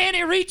eso, can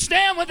He reach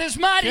down with His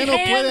mighty ¿qué no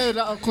hand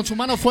puede con su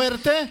mano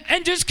fuerte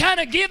and just kind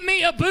of give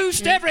me a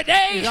boost every y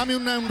day? dame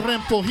un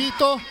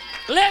reempujito?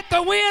 Let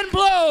the wind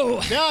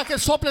blow. Deja que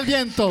sople el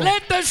viento,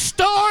 Let the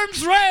storms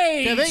que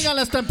rage. vengan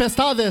las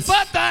tempestades,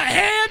 But the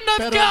hand of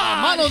pero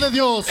la mano God de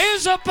Dios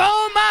is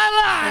upon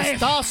my life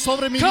está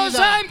sobre mi because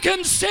vida, I'm porque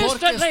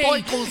consistently estoy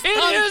in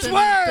His constantemente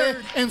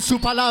Word. en su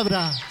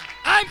palabra.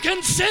 I'm Estoy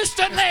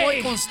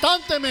consistently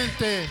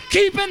constantemente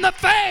keeping the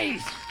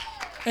faith.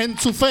 en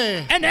su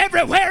fe. And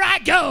everywhere I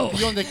go, Y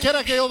donde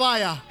quiera que yo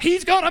vaya,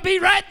 He's going to be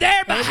right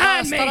there Él va a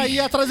behind estar ahí me.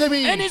 atrás de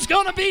mí. And He's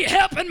going to be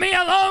helping me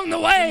along the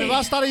Me va a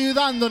way estar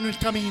ayudando en el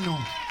camino.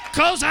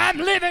 because I'm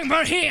living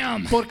for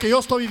Him. Porque yo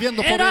estoy viviendo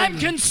por And I'm Él.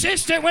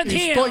 consistent with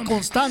Y estoy Him.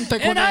 constante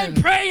con And I'm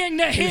Él. praying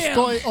to Y Him.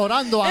 estoy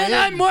orando a And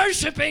I'm Él.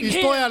 worshiping Y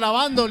estoy Him.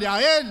 alabándole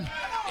a Él.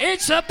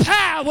 It's a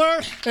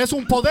power Es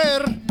un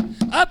poder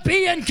of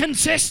being de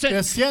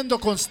consistent. siendo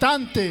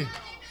constante.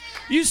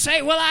 You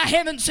say, well, I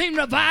haven't seen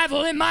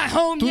revival in my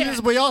home Tú yet.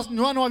 dices, pues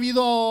no ha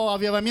habido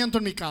avivamiento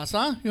en mi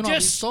casa. Yo no he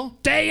Just visto.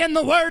 stay in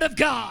the Word of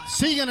God.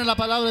 Siguen en la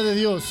palabra de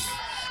Dios.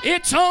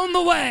 It's on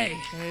the way.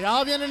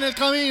 Ya vienen en el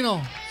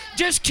camino.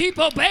 Just keep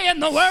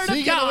obeying the Word of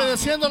Siguen God.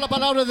 obedeciendo la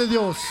palabra de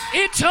Dios.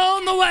 It's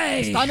on the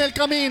way. Está en el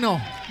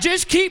camino.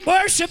 Just keep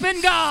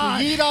worshiping God.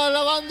 Seguir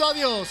alabando a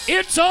Dios.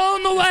 It's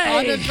on the Está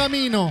en el way.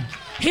 camino.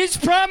 His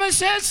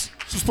promises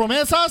Sus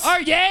promesas are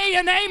yea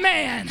and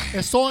amen.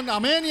 son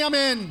amén y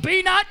amén.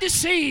 Be not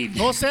deceived.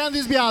 No sean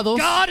desviados.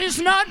 God is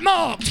not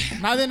mocked.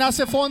 Nadie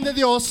nace fond de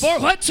Dios. For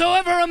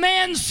whatsoever a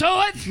man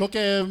soweth, Lo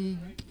que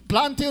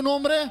plante un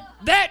hombre,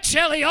 that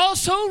shall he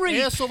also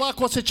reap. eso va a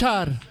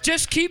cosechar.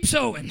 Just keep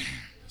sowing.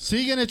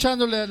 Siguen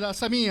echándole la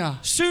semilla.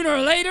 Sooner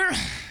or later,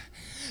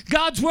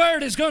 God's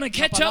word is going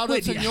to La catch up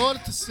palabra del with you.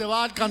 Señor te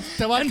va a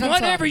And alcanzar.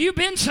 whatever you've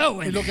been Y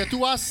sowing, lo que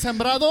tú has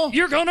sembrado,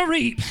 you're going to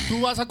reap.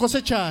 tú vas a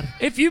cosechar.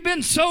 If you've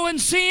been sowing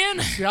sin,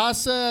 Si has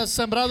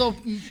sembrado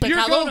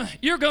pecado,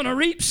 you're gonna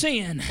reap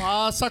sin.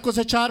 vas a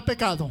cosechar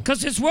pecado.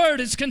 Because His word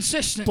is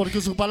consistent. Porque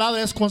su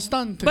palabra es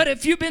constante. But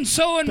if you've been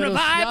sowing Pero si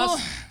revival,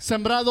 has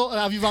sembrado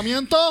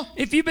avivamiento,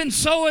 if you've been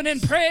sowing in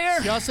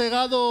prayer, si has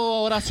llegado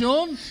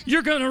oración,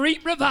 you're gonna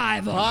reap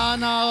revival.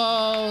 van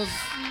a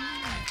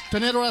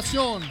tener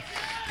oración.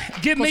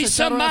 Give me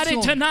cosechar somebody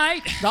oración.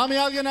 tonight Dame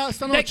a alguien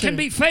esta that can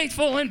be noche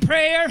faithful in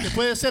prayer, que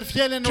puede ser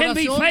fiel en can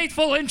be oración,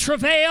 faithful in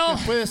travail,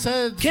 puede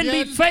ser can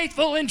be fiel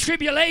faithful in en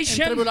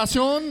tribulation,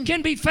 tribulación,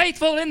 can be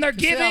faithful in their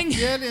que sea giving,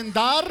 fiel en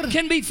dar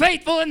can be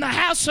faithful in the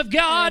house of en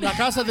God. la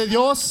casa de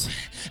Dios.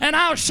 And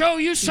I'll show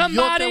you Y yo te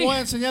somebody voy a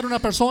enseñar una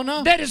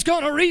persona that is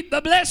going to reap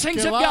the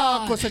blessings que of va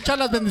a God cosechar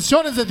las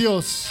bendiciones de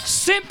Dios.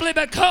 simply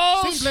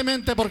because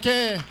Simplemente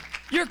porque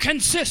you're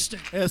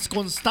consistent. es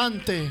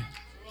constante.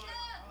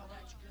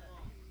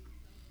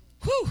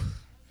 Whew.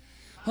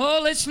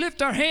 Oh, let's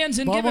lift our hands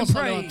and give Him Vamos a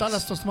praise. levantar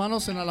las dos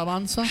manos en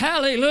alabanza.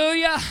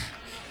 Hallelujah.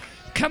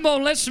 Come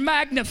on, let's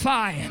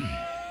magnify Him.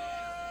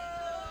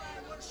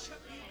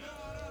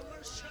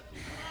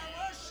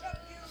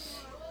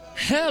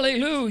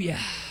 Hallelujah.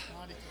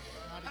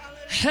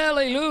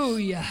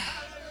 Hallelujah.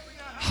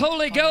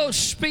 Holy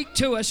Ghost, speak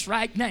to us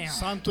right now.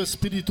 Santo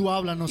Espíritu,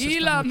 háblanos esta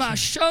Ila noche.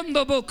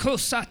 mashando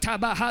bokosa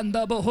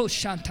tabahanda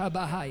bohoshanta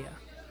bahaya.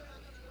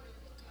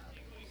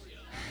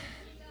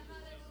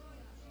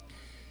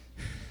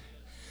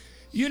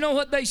 You know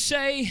what they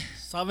say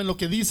 ¿Saben lo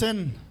que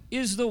dicen?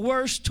 is the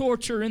worst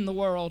torture in the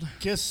world?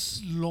 Que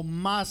es lo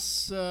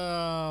más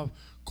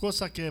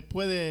cosa que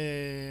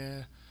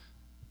puede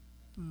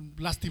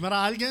lastimar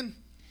a alguien.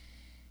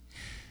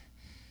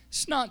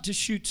 It's not to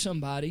shoot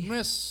somebody, No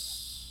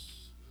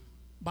es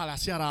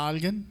balacear a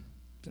alguien,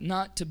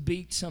 not to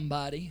beat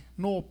somebody,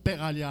 no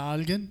pegarle a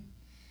alguien,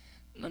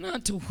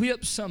 not to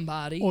whip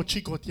somebody, o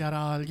chicotear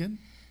a alguien,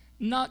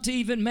 not to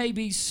even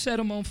maybe set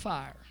them on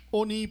fire.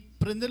 o ni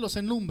prenderlos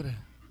en lumbre.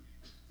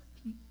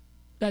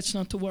 That's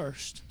not the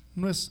worst.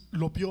 No es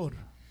lo peor.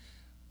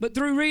 But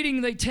through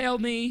reading, they tell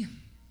me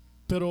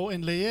Pero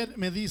en leer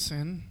me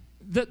dicen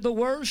that the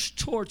worst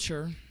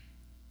torture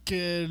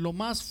que lo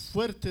más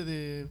fuerte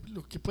de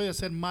lo que puede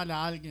hacer mal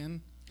a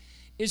alguien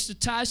is to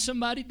tie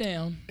somebody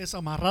down. es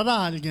amarrar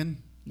a alguien.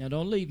 Now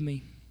don't leave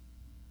me.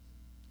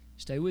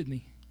 Stay with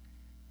me.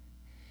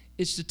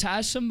 It's to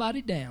tie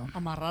somebody down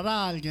Amarrar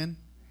a alguien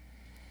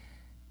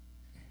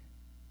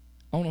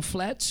on a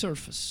flat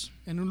surface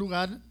en un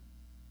lugar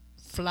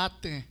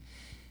flate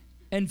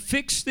and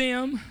fix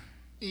them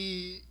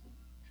y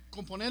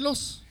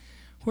componerlos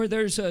where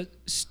there's a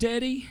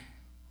steady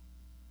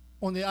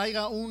donde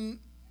haya un,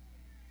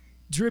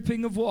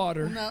 dripping of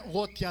water una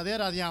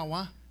goteadera de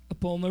agua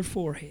upon their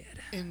forehead.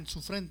 en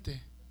su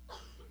frente,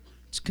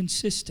 It's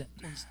consistent.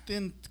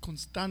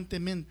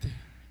 constantemente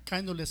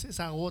cayéndoles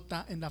esa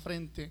gota en la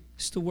frente.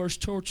 It's the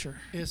worst torture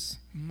Es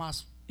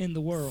más in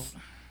the world.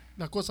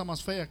 la cosa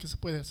más fea que se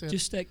puede hacer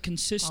Just that a una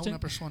consistent,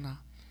 persona.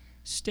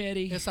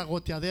 steady Esa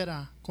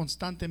goteadera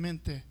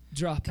constantemente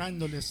dropping.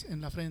 cayéndoles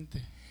en la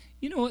frente.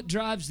 You know what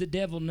drives the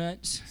devil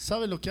nuts?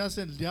 ¿Sabe lo que hace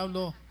el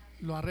diablo?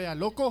 Lo arrea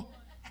loco.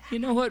 You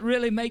know what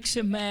really makes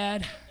him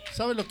mad?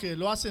 ¿Sabe lo que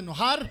lo hace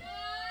enojar?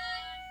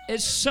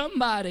 Is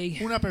somebody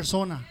Una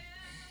persona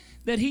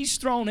that he's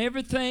thrown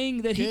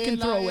everything that he que can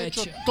él ha throw at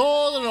hecho you.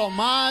 todo lo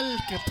mal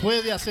que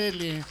puede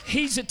hacerle.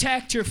 He's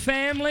attacked your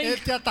family.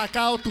 Él te ha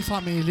atacado tu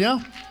familia,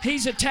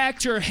 He's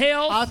attacked your ha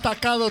health.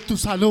 atacado tu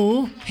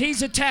salud,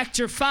 He's attacked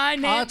your ha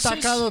finances.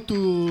 atacado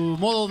tu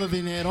modo de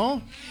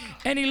dinero.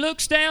 And he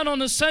looks down on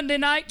the Sunday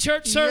night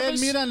church Y él service,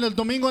 mira en el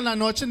domingo en la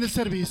noche en el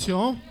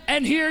servicio.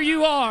 and here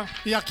you are.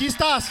 Y aquí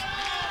estás.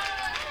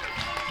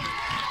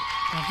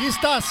 Aquí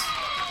estás.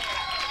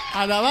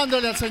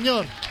 Alabándole al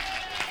Señor.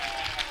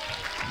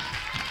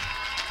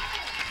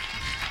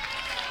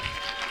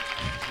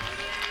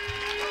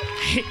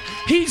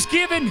 He's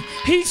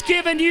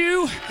given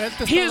you Él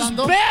te está his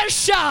dando.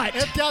 best shot.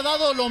 Él te ha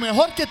dado lo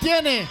mejor que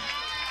tiene.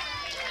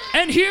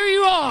 And here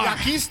you Y are,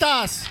 aquí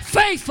estás.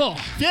 faithful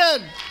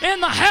Fiel in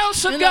the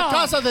house of en la God.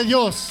 casa de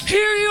Dios.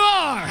 Here you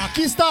are,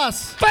 Aquí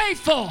estás.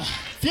 faithful,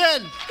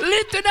 Fiel.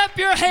 lifting up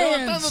your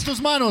Levantando hands. tus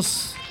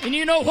manos. And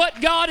you know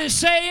what God is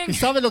 ¿Y saying?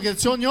 sabe lo que el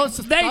Señor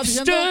se está They've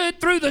diciendo? stood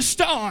through the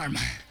storm.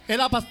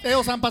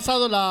 Ellos han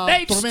pasado la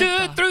They've stood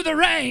tormenta. through the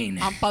rain.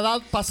 Han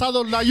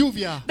pasado la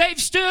lluvia. They've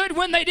stood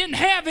when they didn't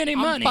have any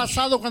Han money.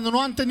 pasado cuando no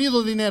han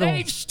tenido dinero.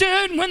 They've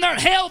stood when their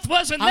health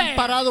wasn't Han there.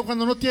 parado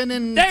cuando no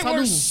tienen They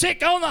were salud.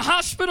 sick on the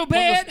hospital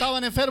Cuando bed,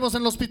 estaban enfermos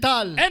en el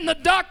hospital. and the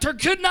doctor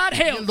could not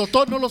El help.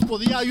 doctor no los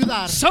podía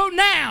ayudar. So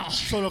now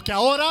Solo que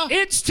ahora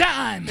it's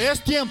time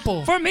es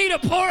tiempo for me to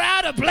pour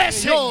out a que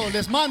blessing yo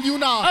les mande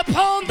una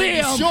upon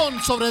them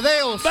bendición sobre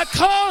ellos.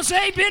 because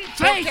they've been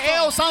Porque faithful.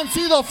 ellos han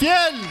sido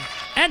fiel.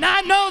 And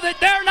I know that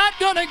they're not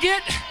going to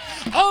get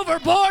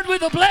overboard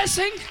with a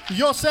blessing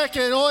Yo sé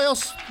que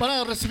ellos van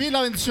a recibir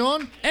la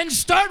bendición and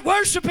start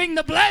worshiping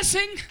the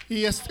blessing.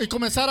 y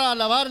comenzar a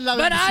alabar la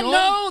But I bendición.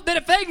 know that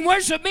if they can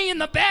worship me in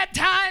the bad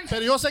time,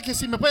 Pero yo sé que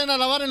si me pueden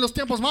alabar en los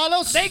tiempos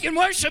malos, they can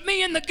worship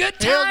me in the good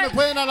ellos me time.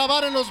 pueden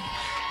alabar en los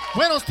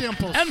buenos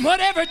tiempos. And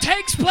whatever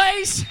takes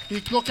place,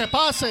 Y lo que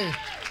pase,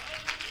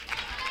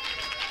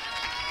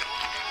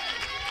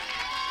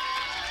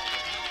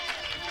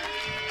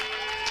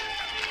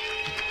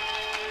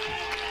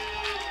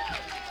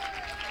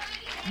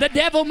 the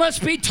devil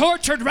must be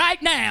tortured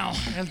right now.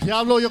 el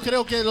diablo yo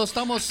creo que lo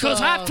estamos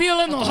Because I feel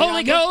in the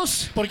Holy atorando,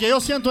 Ghost, porque yo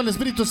siento el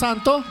Espíritu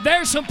Santo.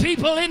 there's some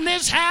people in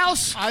this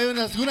house Hay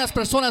unas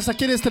personas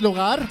aquí en este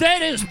lugar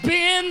that has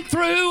been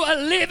through a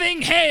living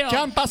que hell.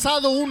 han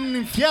pasado un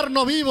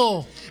infierno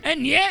vivo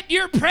And yet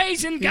you're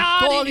praising y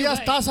God todavía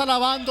anyway. estás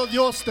alabando a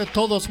Dios de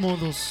todos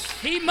modos.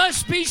 He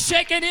must be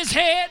shaking his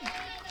head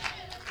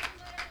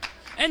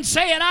and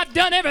saying, I've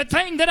done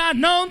everything that I've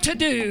known to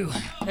do.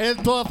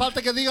 Él toda falta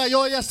que diga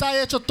yo ya está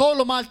hecho todo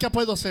lo mal que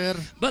puedo hacer.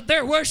 But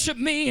they worship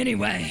me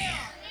anyway.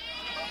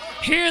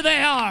 Here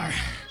they are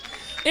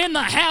in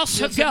the house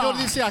Y el of Señor God,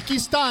 dice aquí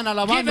están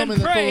alabándome giving de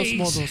todos praise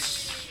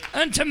modos.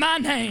 unto my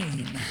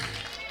name.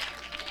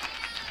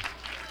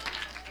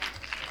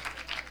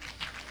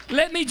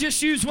 Let me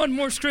just use one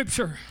more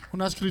scripture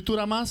Una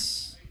escritura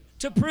más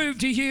to prove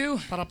to you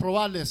para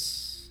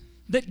probarles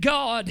that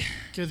God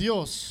que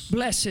Dios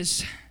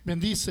blesses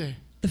bendice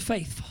the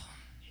faithful.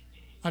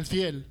 al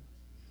fiel.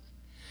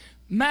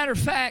 Matter of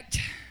fact,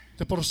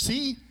 De por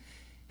sí,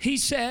 he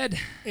said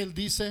Él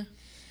dice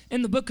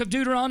in the book of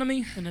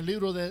Deuteronomy, en el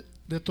libro de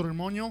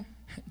Deuteronomio,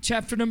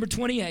 chapter number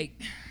 28,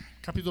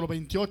 capítulo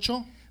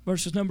 28,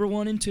 verses number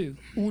 1 and 2.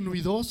 1 y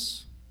 2.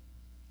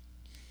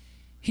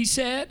 He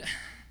said,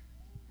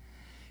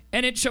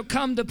 and it shall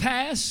come to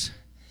pass,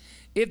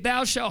 if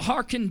thou shalt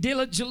hearken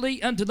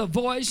diligently unto the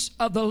voice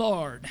of the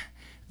Lord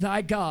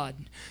thy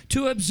God,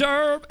 to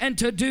observe and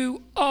to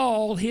do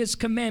all his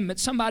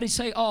commandments. Somebody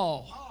say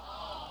all.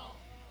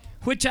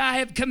 Which I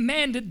have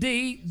commanded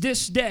thee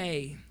this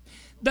day,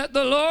 that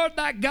the Lord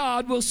thy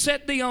God will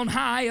set thee on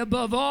high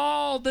above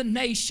all the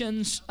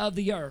nations of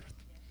the earth.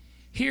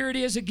 Here it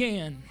is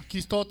again. Aquí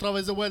está otra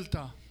vez de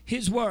vuelta.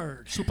 His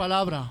word, Su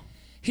palabra,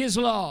 his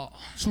law,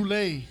 su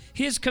ley,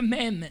 his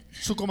commandment,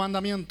 su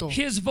comandamiento,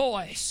 his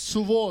voice.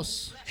 su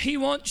voz. He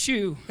wants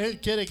you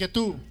Él quiere que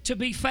tú to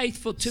be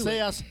faithful to it.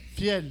 seas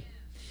fiel.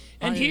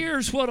 And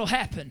here's what will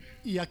happen.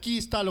 Y aquí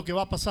está lo que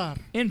va a pasar.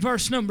 In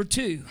verse number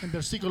 2. En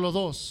versículo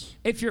 2.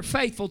 If you're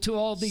faithful to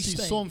all these Si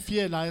things. son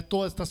fieles a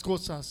todas estas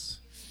cosas.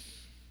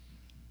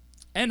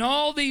 And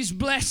all these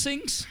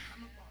blessings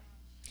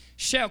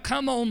shall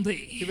come on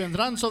thee. Y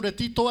vendrán sobre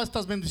ti todas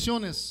estas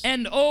bendiciones.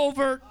 And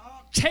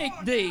overtake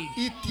thee.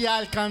 Y te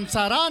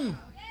alcanzarán.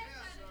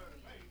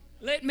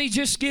 Let me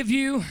just give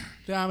you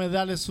Déjame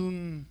darles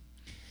un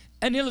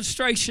an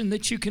illustration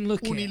that you can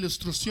look una at.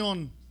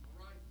 ilustración.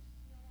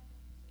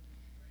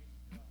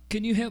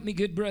 Can you help me,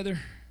 good brother?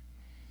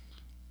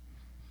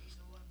 He's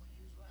the one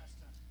we used last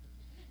time.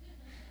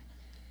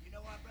 You know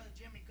what, Brother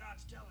Jimmy?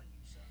 God's telling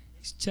you something.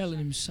 He's telling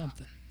him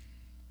something.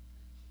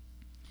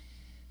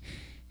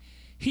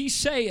 He's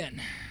saying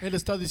Él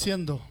está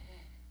diciendo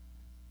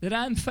that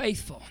I'm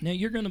faithful. Now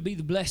you're going to be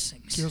the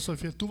blessings. que yo soy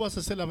fiel. Tú vas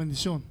a ser la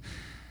bendición.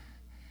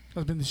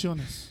 Las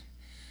bendiciones.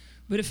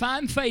 But if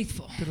I'm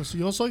faithful Pero si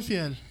yo soy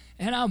fiel,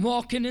 and I'm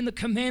walking in the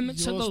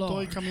commandments yo of the estoy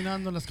Lord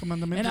caminando en los and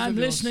mandamientos I'm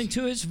de Dios. listening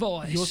to His Yo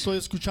voice, estoy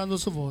escuchando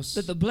su voz.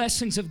 that the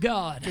blessings of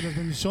God, Que las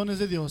bendiciones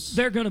de Dios,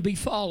 they're going to be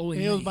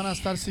following ellos me. van a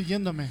estar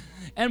siguiéndome.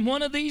 And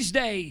one of these Y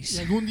days,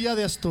 algún día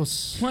de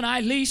estos, when I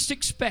least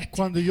expect it,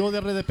 cuando yo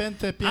de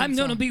repente I'm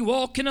going to pienso, be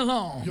walking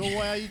along, yo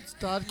voy a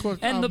estar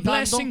and the andando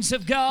blessings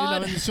of y las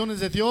God bendiciones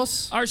de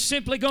Dios are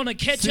simply going to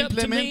catch up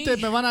to me,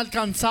 simplemente me van a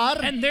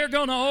alcanzar and they're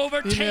going to y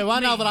overtake me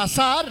van a me.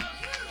 abrazar,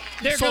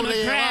 They're going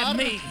to grab sobrellevar,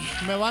 me.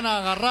 me van a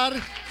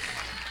agarrar.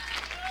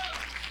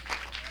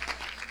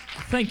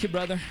 Thank you,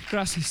 brother.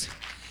 Gracias.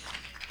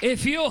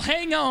 If you'll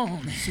hang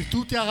on, Si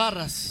tú te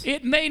agarras,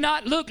 it may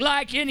not look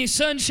like any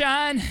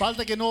sunshine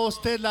falta que no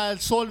esté el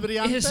sol is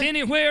brillante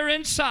anywhere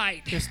in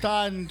sight. que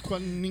está en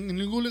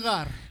ningún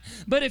lugar.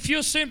 But if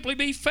you'll simply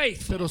be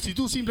faithful, Pero si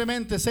tú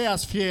simplemente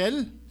seas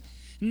fiel,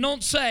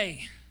 don't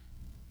say,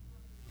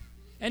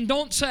 and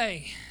don't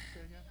say,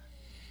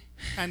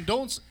 y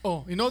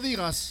no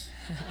digas,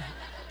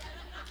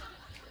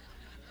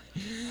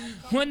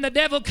 when the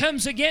devil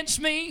comes against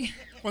me,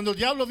 cuando el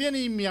diablo viene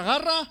y me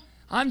agarra,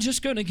 I'm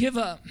just going to give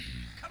up.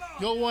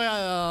 yo voy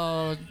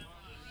a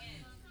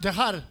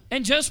dejar.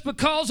 And just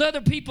because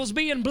other people's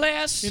being Y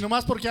blessed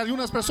nomás porque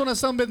algunas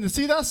personas están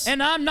bendecidas,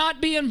 and I'm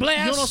not being yo no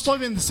blessed, estoy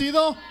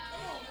bendecido,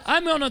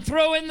 I'm going to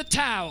throw in the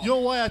towel. yo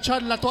voy a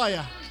echar la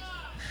toalla.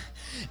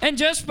 And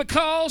just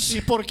because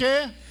 ¿Y por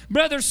qué?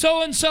 brother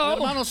so-and-so,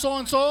 Hermanos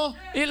so,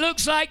 it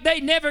looks like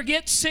they never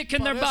get sick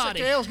in their parece body.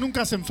 que ellos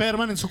nunca se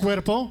enferman en su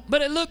cuerpo,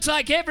 But it looks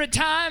like every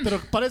time pero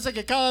parece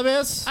que cada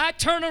vez I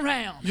turn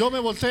around, yo me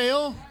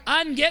volteo,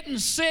 I'm getting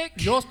sick.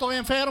 yo estoy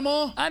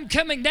enfermo, I'm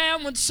coming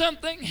down with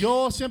something.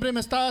 yo siempre me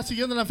está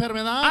siguiendo la I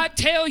enfermedad.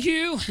 tell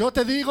you, Yo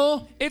te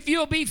digo, if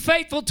you'll be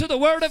faithful to the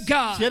Word of si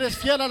God, eres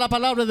fiel a la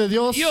palabra de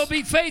Dios, you'll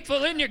be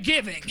faithful in your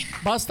giving.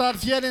 vas a estar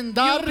fiel en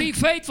dar, You'll be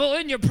faithful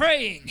in your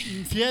praying,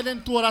 fiel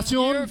en tu your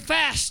oración,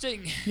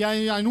 fasting, y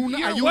en una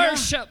your ayuna,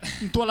 worship,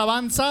 en tu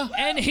alabanza,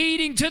 and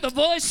heeding to the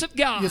voice of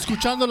y God.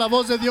 escuchando la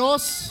voz de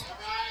Dios.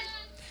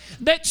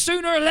 That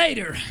sooner or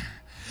later,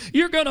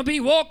 you're going to be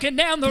walking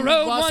down the Tú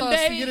road vas one a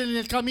seguir day en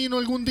el camino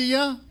algún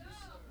día,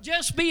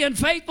 just being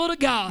faithful to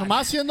God.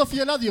 nomás siendo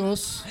fiel a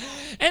Dios,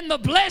 And the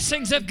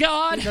blessings of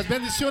God, y las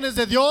bendiciones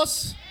de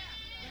Dios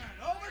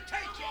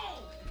Overtake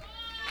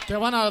you. te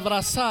van a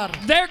abrazar,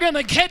 they're going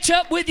to catch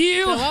up with te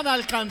you, van a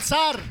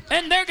alcanzar,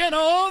 and they're going to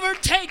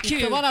overtake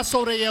te you. van a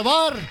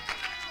sobrellevar.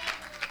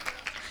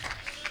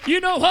 You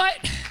know what?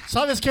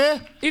 ¿Sabes qué?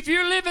 If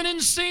you're living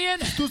in sin,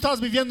 Tú estás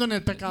viviendo en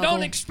el pecado.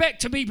 don't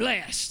expect to be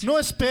blessed. No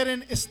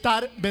esperen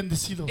estar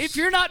bendecidos. If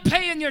you're not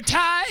paying your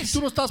tithes,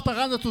 Tú no estás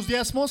pagando tus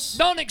diezmos,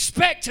 don't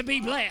expect to be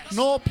blessed.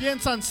 no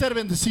piensan ser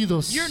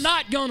bendecidos. You're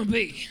not going to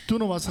be. Tú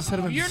no vas a ser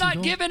You're bendecido.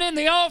 not giving in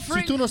the Si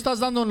offering, tú no estás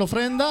dando en la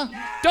ofrenda,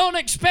 don't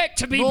expect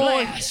to be no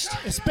blessed.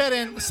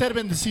 esperen ser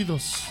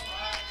bendecidos.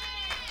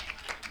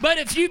 But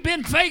if you've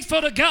been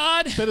faithful to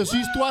God, Pero si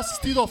tú has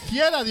sido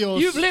fiel a Dios,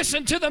 you've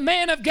listened to the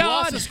man of tú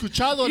God, has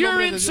escuchado el you're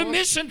hombre in de Dios,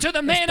 submission to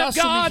the man of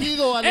estás God sumergido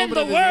al and the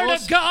hombre de Word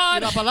Dios of y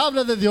God, la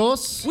palabra de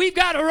Dios, we've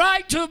got a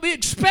right to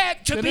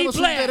expect to be tenemos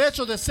un blessed.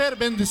 derecho de ser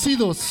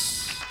bendecidos.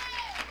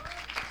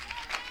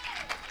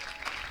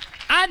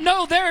 I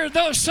know there are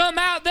those some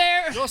out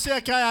there, Yo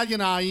sé que hay alguien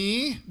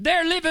ahí,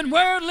 they're living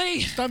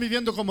worldly, están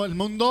viviendo como el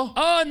mundo,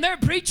 oh, and they're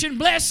preaching o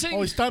blessings,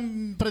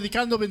 están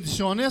predicando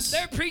bendiciones,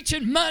 they're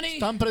preaching money,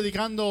 están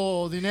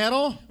predicando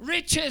dinero,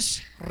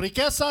 riches,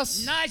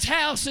 riquezas, nice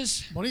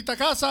houses, bonita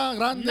casa,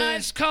 grandes,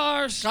 nice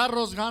cars.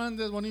 carros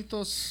grandes,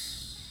 bonitos.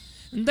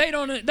 They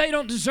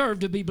don't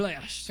deserve to be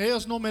blessed.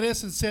 Ellos no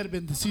merecen ser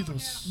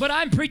bendecidos. But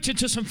I'm preaching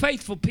to some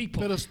faithful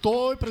people. Pero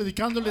estoy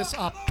predicándoles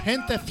a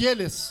gente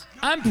fieles.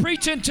 I'm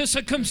preaching to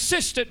some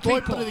consistent Estoy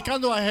people.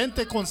 predicando a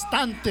gente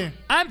constante.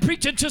 I'm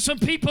preaching to some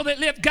people that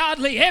live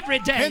godly every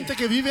day. Gente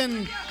que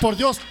viven por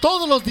Dios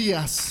todos los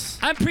días.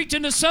 I'm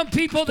preaching to some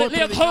people that Estoy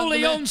live holy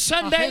predicándole on a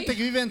Sunday, gente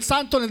que viven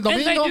santo en el and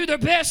they domingo. do their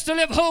best to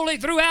live holy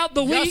throughout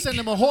the Y week. hacen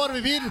lo mejor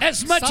vivir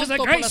As much as the santo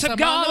por grace la of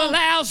God semana,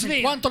 allows en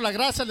them. cuanto la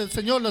gracia del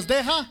Señor los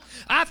deja.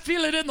 I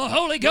feel it in the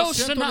Holy Yo Ghost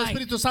siento el tonight.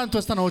 Espíritu Santo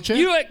esta noche.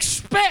 You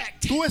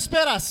expect Tú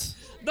esperas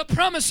the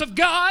promise of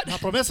God La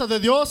promesa de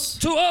Dios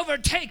to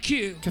overtake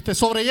you. que te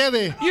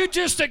sobrelleve. You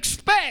just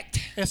expect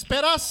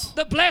Esperas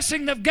the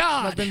blessing of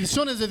las God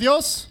bendiciones de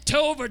Dios to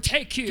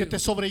overtake que you te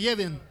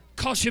sobrelleven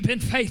because you've been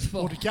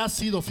faithful. porque has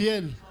sido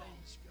fiel.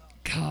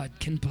 God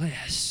can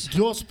bless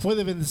Dios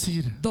puede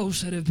bendecir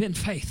those that have been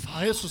faithful.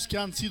 a esos que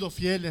han sido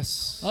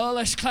fieles. Oh,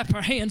 let's clap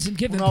our hands and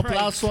give Un him praise.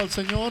 aplauso al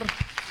Señor.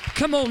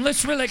 Come on,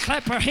 let's really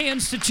clap our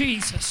hands to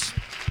Jesus.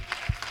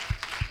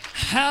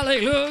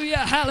 Hallelujah,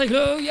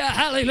 hallelujah,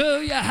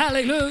 hallelujah,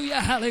 hallelujah,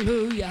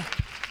 hallelujah.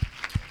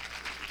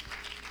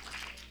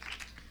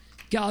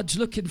 God's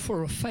looking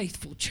for a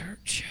faithful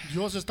church.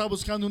 Dios está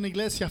buscando una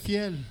iglesia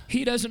fiel.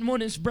 He doesn't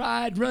want his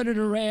bride running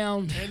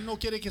around, Él no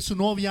quiere que su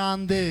novia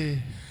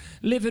ande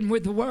living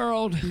with the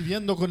world,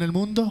 viviendo con el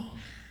mundo,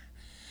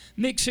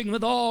 mixing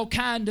with all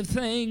kind of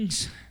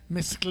things.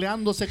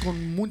 mezclándose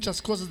con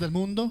muchas cosas del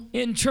mundo.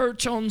 In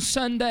church on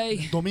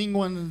Sunday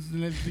Domingo en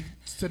el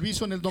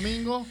servicio en el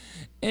domingo,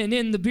 and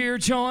in the beer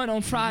joint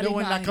on Friday luego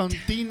en la night.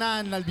 cantina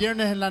en el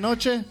viernes en la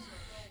noche.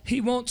 He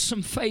wants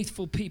some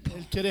faithful people.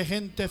 Él quiere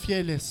gente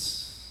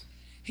fieles.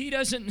 He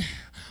doesn't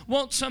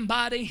want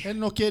somebody Él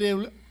no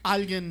quiere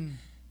alguien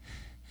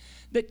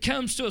that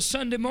comes to a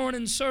Sunday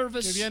morning que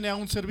service, viene a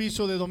un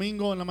servicio de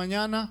domingo en la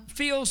mañana,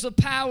 feels the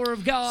power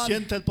of God,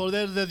 siente el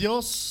poder de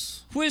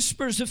Dios,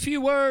 whispers a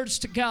few words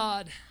to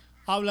God,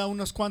 habla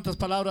unas cuantas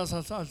palabras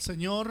al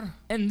Señor,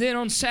 and then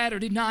on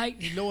Saturday night,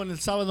 y luego en el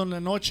sábado en la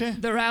noche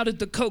they're out at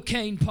the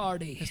cocaine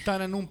party.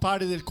 están en un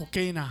party del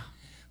cocaína.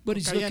 But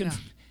Cocaína.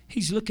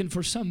 he's looking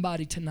for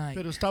somebody tonight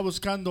Pero está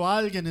buscando a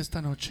alguien esta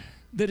noche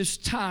that is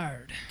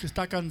tired que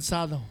está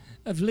cansado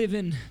of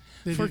living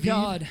de for vivir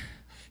God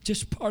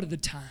just part of the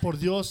time. por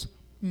Dios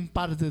un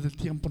parte del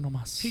tiempo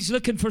nomás. He's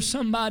looking for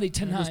somebody Él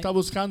tonight está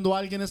buscando a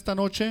alguien esta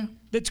noche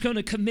that's going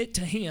to commit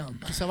to Him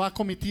que se va a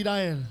comitir a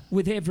Él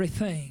with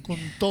everything. con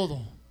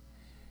todo.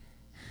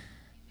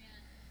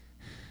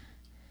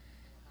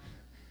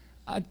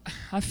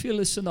 I feel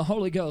this in the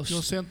Holy Yo Ghost.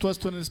 siento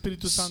esto en el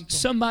Espíritu Santo.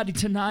 Somebody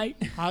tonight,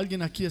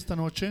 Alguien aquí esta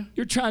noche,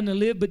 you're trying to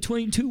live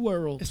between two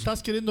worlds.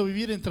 estás queriendo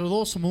vivir entre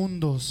dos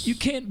mundos. You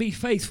can't be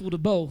faithful to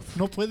both.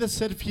 No puedes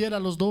ser fiel a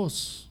los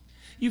dos.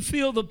 You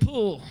feel the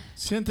pull,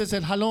 Sientes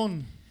el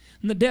jalón.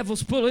 and the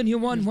devil's pulling you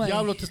El one way,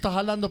 diablo te está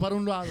jalando para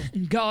un lado.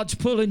 and God's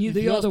pulling you Y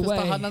the Dios other te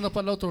está way. jalando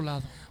para el otro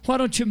lado. Why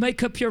don't you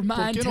make up your ¿Por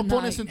mind qué no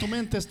pones tonight? en tu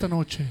mente esta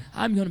noche?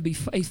 I'm going to be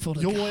faithful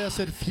to Yo God. voy a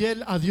ser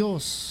fiel a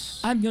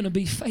Dios. I'm going to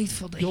be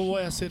faithful to Yo Him.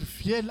 voy a ser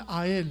fiel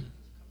a Él.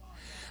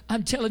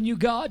 I'm telling you,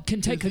 God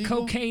can take a digo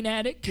cocaine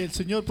addict Que el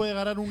Señor puede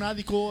agarrar un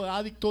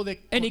adicto de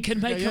and He can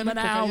make him an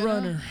aisle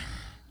runner.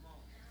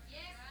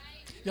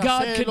 Ya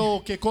God sé can- lo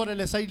que corre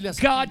les islas.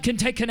 God can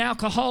take an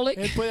alcoholic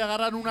Él puede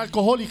agarrar un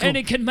alcohólico and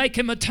He can make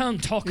him a tongue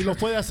y talker. lo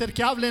puede hacer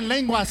que hable en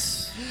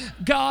lenguas.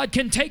 God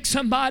can take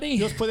somebody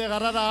Dios puede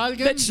agarrar a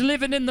alguien that's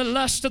living in the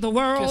lust of the que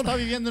world, está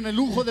viviendo en el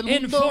lujo del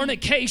in mundo,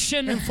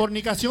 fornication, en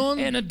fornicación,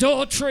 in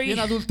adultery, en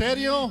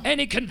adulterio, and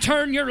He can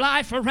turn your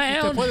life te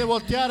around puede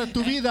voltear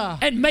tu vida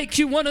and make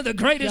you one of the y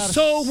greatest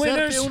soul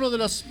winners. hacerte uno de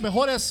los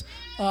mejores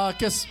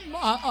que es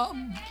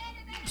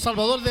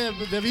salvador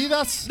de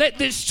vidas That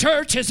this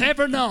church has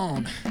ever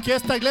known. que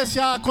esta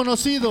iglesia ha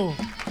conocido.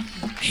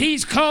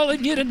 He's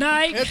calling you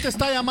tonight, Él te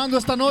está llamando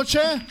esta noche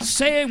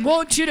saying,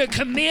 want you to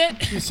commit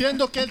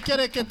diciendo que Él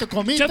quiere que te to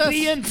comites,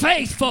 being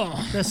faithful.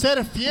 de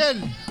ser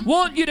fiel,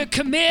 Want you to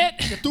commit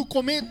que tú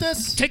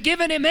comites to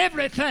giving Him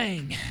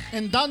everything.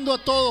 en dando a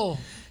todo.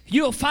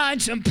 You'll find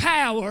some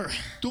power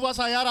Tú vas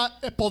a hallar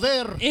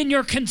poder in your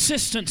en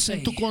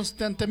consistency. tu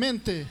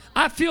constantemente.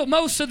 I feel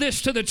most of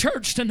this to the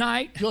church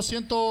tonight, Yo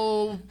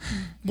siento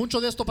mucho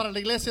de esto para la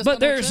iglesia esta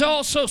but there's noche,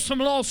 also some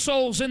lost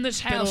souls in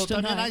this pero house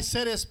también hay tonight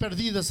seres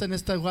perdidas en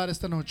este lugar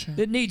esta noche.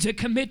 that need to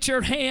commit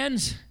your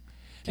hands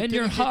Que and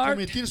your tienen que heart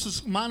cometer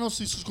sus manos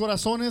y sus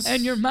corazones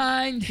and your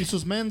mind y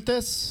sus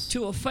mentes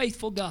to a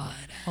faithful God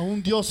a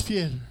un Dios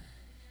fiel.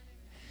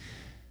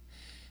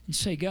 and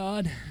say,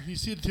 God, Y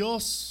decir,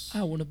 Dios,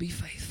 I want to be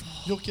faithful.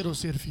 yo quiero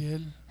ser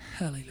fiel.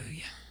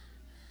 Hallelujah.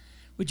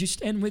 Would you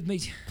stand with me?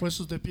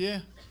 Puestos de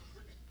pie.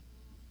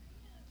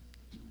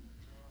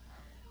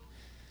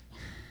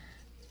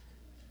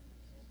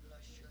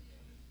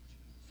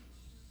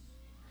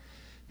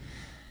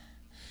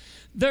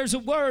 There's a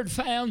word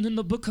found in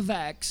the book of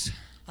Acts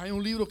Hay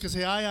un libro que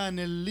se halla en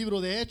el libro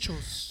de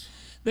Hechos,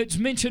 that's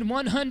mentioned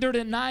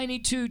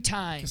 192 que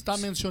times. está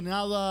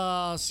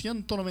mencionada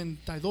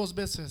 192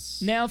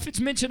 veces. Now, if it's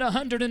mentioned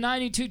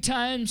 192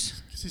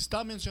 times, Si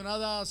está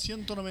mencionada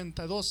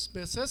 192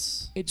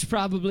 veces, it's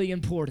probably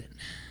important.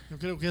 yo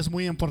creo que es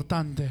muy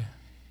importante.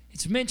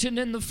 It's mentioned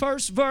in the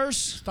first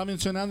verse Está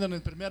mencionando en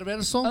el primer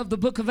verso of the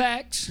book of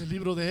Acts, del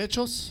libro de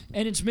Hechos.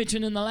 and it's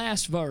mentioned in the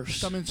last verse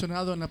Está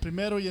mencionado en el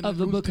primero y en of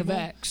el the book of último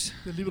Acts.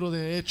 del libro de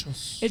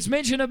Hechos. It's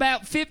mentioned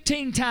about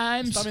 15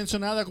 times Está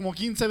mencionada como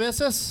 15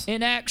 veces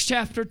in Acts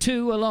chapter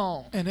 2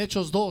 alone. en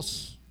Hechos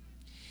 2.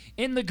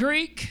 In the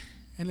Greek,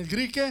 En el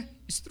griego,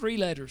 it's 3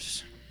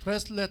 letters.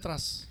 3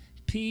 letras.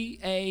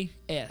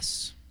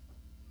 P-A-S.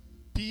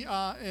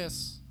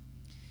 P-A-S.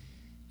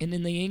 And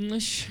in the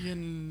English, Y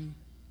en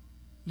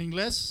el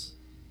inglés,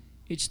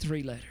 It's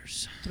 3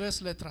 letters.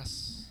 3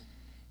 letras.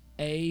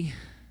 A-L-L.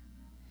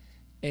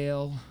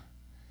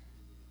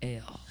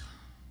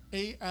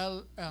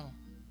 A-L-L.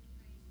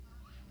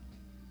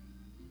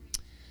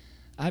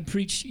 I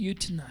preach to you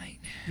tonight.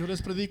 Yo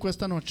les predico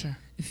esta noche.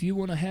 If you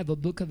want to have a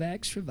Book of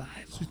Acts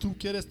revival, Si tú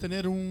quieres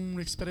tener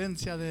una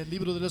experiencia del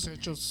libro de los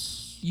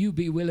Hechos, you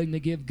be willing to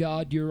give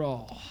God your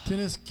all.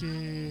 tienes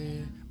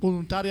que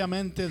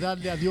voluntariamente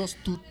darle a Dios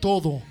tu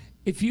todo.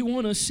 If you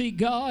want to see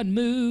God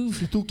move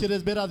Si tú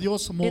quieres ver a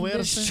Dios in this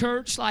moverse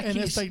church like en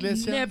He's esta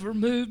iglesia never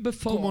moved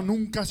como before.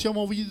 nunca se ha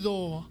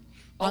movido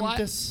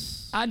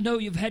antes. I know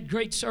you've had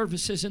great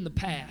services in the Yo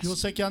past,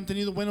 sé que han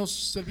tenido buenos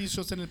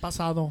servicios en el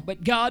pasado,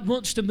 but God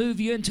wants to move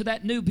you into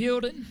that new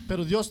building.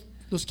 pero Dios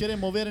los quiere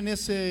mover en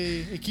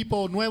ese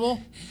equipo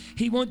nuevo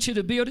He wants you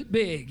to build it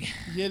big,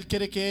 y Él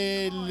quiere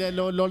que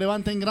lo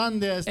levanten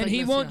grande a esta and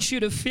He iglesia wants you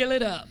to fill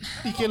it up,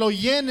 y que lo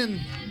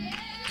llenen,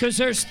 because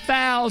there's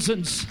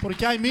thousands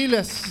porque hay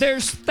miles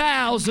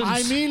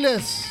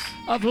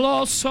of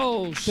lost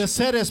souls de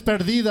seres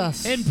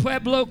perdidas in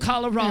Pueblo, en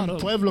Colorado.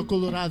 Pueblo,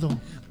 Colorado.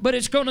 But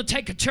it's going to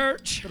take a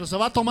church Pero se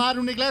va a tomar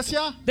una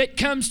iglesia that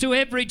comes to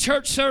every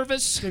church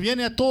service que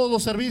viene a todos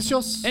los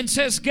servicios and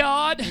says,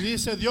 God, y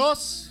dice,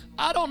 Dios,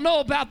 I don't know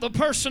about the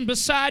person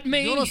beside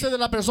me, yo no sé de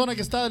la persona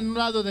que está en un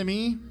lado de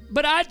mí,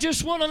 but I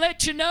just want to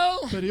let you know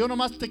pero yo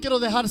nomás te quiero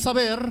dejar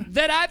saber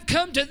that I've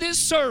come to this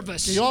que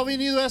service yo he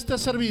venido a este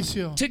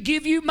servicio to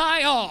give you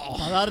my all,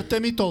 a darte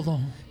mi todo,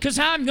 because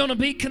I'm going to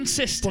be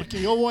consistent. porque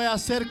yo voy a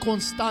ser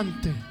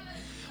constante.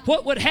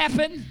 What would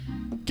happen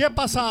 ¿Qué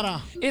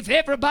pasará? if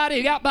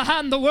everybody got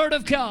behind the Word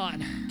of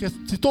God? Que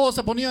si todos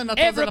se ponían atrás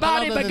de la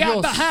Everybody palabra de got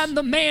Dios, behind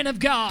the man of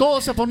God.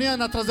 todos se ponían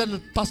atrás del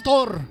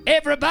pastor,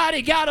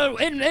 Everybody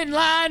got in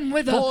line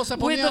with todos se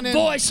the ponían en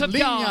voice of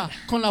línea God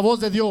con la voz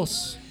de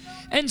Dios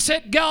and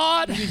said,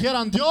 God, y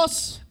dijeran,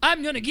 Dios,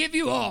 I'm going to give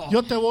you all.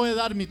 yo te voy a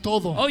dar mi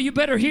todo. Oh, you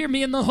better hear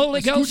me in the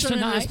Holy Ghost Escúchame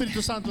en el tonight.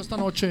 Espíritu Santo esta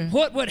noche.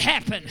 What would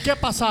happen ¿Qué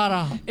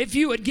pasará if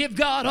you would give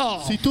God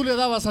all? si tú le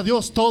dabas a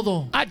Dios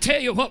todo? I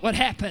tell you what would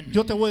happen.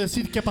 Yo te voy a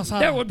decir qué pasará.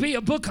 There would be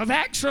a Book of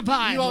Acts Iba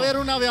a haber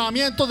revival. un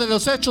avivamiento de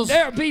los hechos,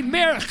 There would be del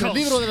miracles.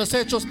 libro de los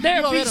hechos.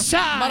 There Iba a would be haber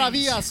signs.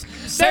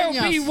 maravillas, There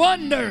would be señas.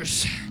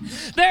 wonders.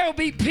 There will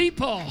be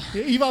people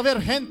Iba a haber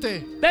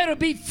gente that will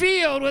be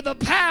filled with the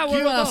power que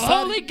of iban a the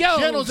estar Holy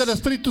llenos del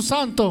Ghost. Espíritu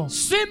Santo.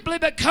 Simply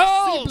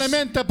because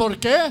Simplemente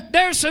porque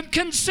there's some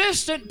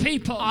consistent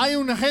people. hay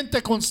una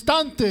gente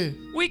constante.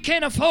 We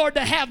can't afford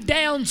to have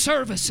down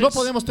services. No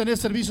podemos tener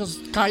servicios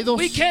caídos.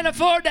 We can't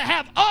afford to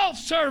have off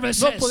No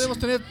services. podemos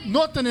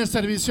no tener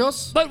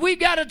servicios. But we've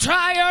got to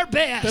try our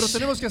Pero best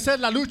tenemos que hacer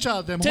la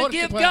lucha de to mejor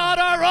que give pueda. God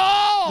our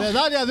all, De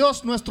darle a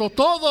Dios nuestro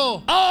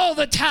todo, all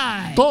the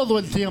time. todo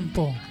el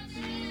tiempo.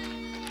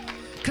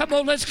 Come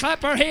on, let's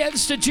clap our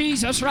hands to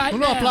Jesus right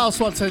Un now.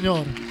 aplauso al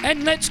Señor.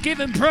 And let's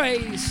give Him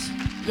praise.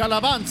 Y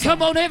alabanza.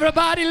 Come on,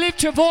 everybody,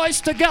 lift your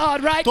voice to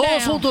God right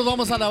Todos now. juntos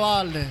vamos a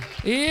alabarle.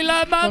 Y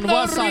la mando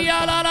voz alta.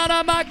 ria la la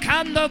la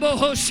macanda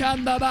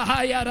bohoshanda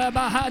bahaya ra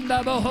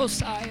bahanda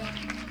bohosaya.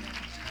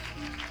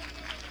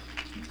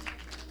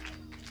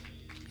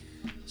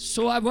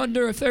 So I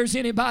wonder if there's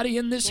anybody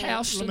in this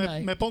house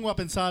tonight. Me pongo a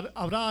pensar,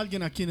 ¿habrá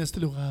alguien aquí en este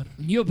lugar?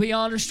 You'll be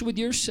honest with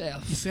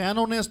yourself. Y sean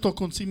honestos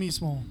con sí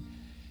mismo.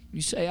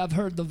 You say, I've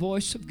heard the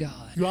voice of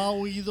God, Yo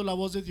he oído la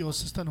voz de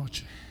Dios esta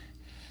noche.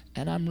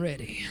 and I'm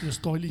ready Yo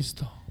estoy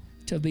listo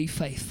to be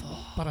faithful.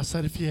 para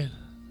ser fiel.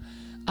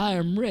 I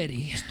am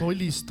ready Estoy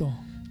listo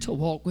to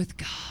walk with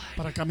God.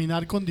 para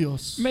caminar con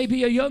Dios.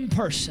 Maybe a young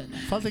person,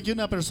 Falta que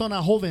una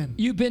persona joven,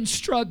 you've been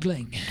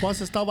struggling. tú has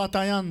estado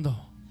batallando,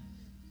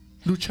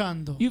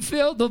 luchando. You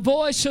feel the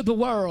voice of the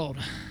world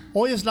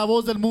Oyes la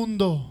voz del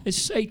mundo, as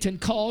Satan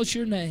calls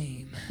your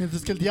name.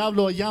 mientras que el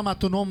diablo llama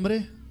tu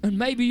nombre. And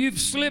maybe you've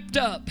slipped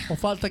up O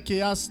falta que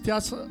te has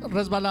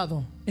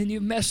resbalado and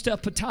you've messed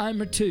up a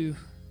time or two.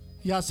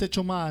 y has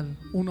hecho mal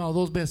una o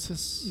dos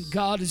veces.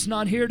 God is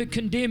not here to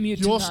condemn you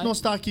Dios no tonight,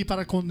 está aquí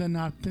para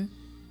condenarte,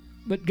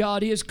 but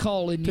God is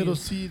calling pero you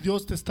si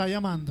Dios te está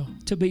llamando,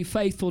 to be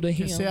faithful to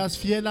que Him. seas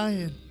fiel a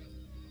Él.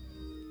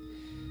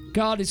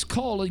 God is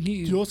calling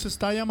you Dios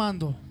está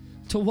llamando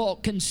to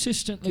walk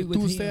consistently que with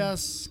tú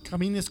Him.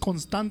 camines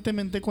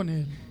constantemente con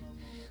Él.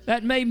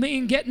 That may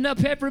mean getting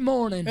up every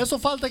morning. Eso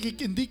falta que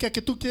indica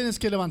que tú tienes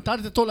que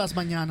levantarte todas las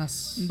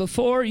mañanas.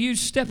 Before you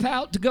step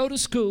out to go to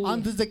school,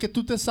 Antes de que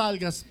tú te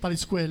salgas para la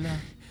escuela,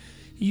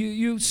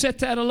 you set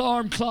that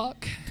alarm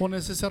clock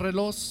pones ese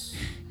reloj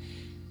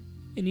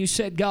and you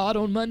said, God,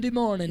 on Monday y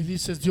morning,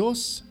 dices,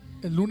 Dios,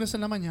 el lunes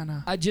en la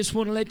mañana, I just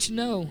want to let you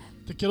know,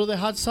 te quiero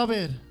dejar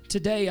saber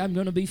today I'm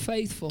going to be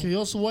faithful. que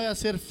yo voy a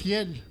ser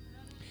fiel.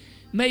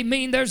 May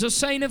mean there's a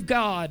saint of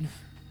God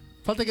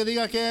Falta que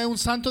diga que hay un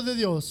santo de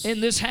Dios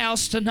in this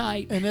house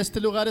tonight en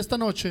este lugar esta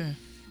noche,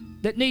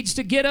 that needs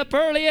to get up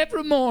early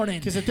every morning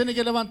que se tiene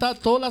que levantar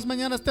todas las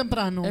mañanas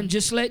temprano and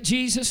just let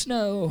Jesus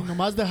know, y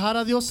nomás dejar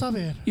a Dios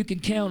saber you can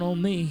count on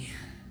me.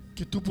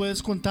 que tú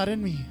puedes contar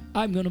en mí.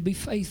 I'm going to be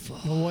faithful.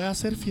 Yo voy a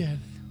ser fiel.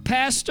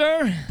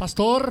 Pastor,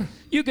 Pastor,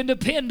 you can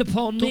depend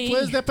upon tú me.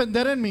 puedes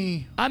depender en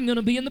mí. I'm going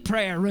to be in the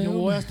prayer Yo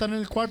voy a room. estar en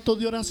el cuarto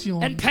de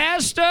oración. And Y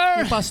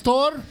Pastor,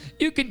 pastor,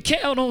 you can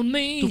count on tú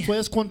me.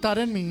 puedes contar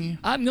en mí.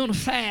 I'm going to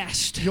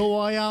fast. Yo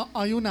voy a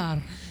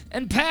ayunar.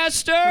 And Y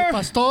Pastor,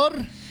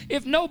 pastor,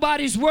 if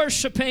nobody's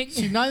worshiping,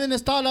 si nadie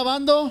está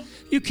alabando,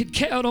 you can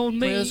count on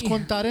me. puedes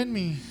contar en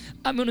mí.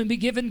 I'm going to be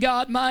giving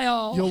God my Yo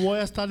all. voy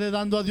a estarle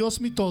dando a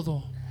Dios mi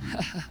todo.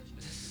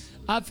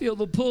 I feel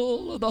the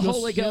pull of the Yo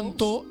Holy Ghost.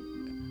 siento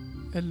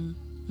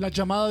la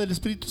llamada del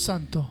Espíritu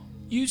Santo.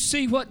 You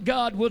see what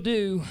God will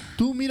do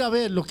Tú mira a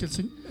ver lo que,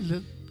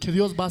 que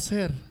Dios va a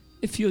hacer.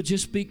 if you'll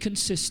just be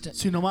consistent.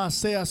 Si nomás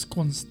seas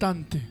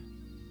constante.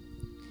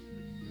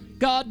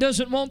 God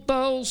doesn't want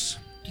those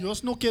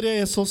Dios no quiere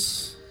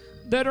esos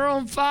that are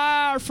on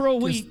fire for a que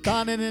week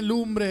están en el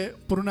lumbre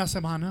por una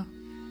semana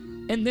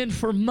and then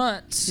for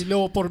months y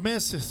luego por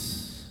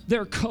meses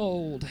they're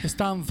cold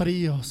están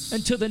fríos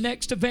until the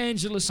next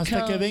evangelist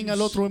hasta que venga el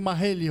comes, otro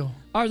evangelio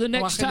or the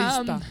next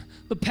time evangelista.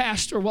 the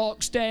pastor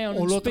walks down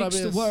O and la otra speaks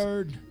the vez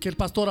word, que el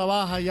pastor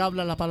baja y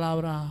habla la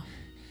palabra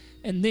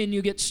and then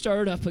you get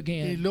stirred up y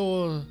again.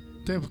 luego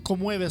te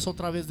conmueves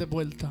otra vez de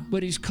vuelta.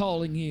 But he's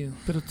calling you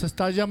Pero te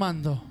está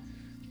llamando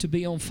to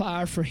be on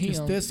fire for que him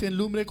estés en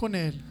lumbre con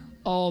Él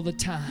all the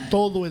time.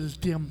 todo el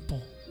tiempo.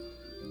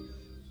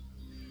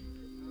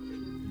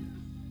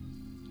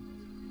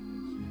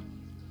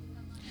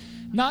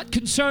 Not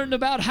concerned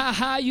about how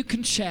high you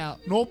can shout.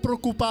 No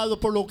preocupado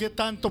por lo que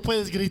tanto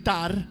puedes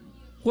gritar.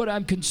 What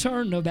I'm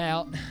concerned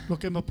about Lo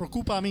que me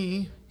preocupa a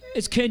mí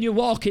is, can you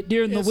walk it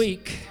during the es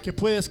week? que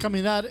puedes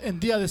caminar en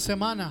día de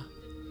semana.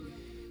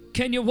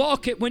 Can you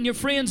walk it when your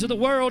friends of the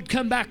world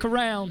come back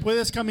around?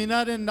 Puedes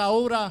caminar en la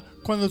hora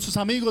cuando tus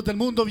amigos del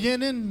mundo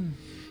vienen,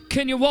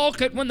 Can you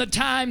walk it when the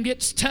time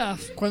gets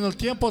tough? cuando el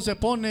tiempo se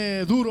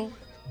pone duro.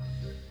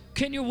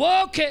 Can you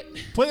walk it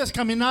Puedes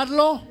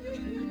caminarlo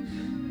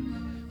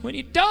when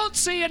you don't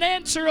see an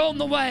answer on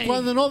the way?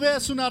 cuando no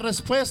ves una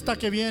respuesta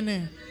que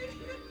viene.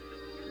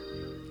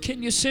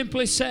 Can you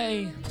simply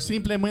say,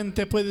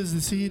 Simplemente puedes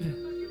decir,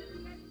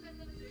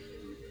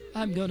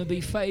 I'm going to be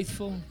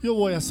faithful. yo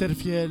voy a ser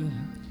fiel,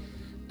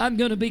 I'm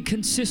going to be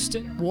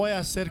consistent. voy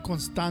a ser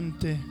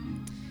constante.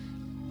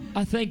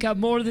 I think I've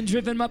more than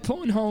driven my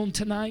point home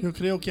tonight. Yo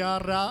creo que ha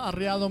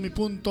arreado mi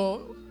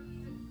punto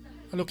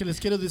a lo que les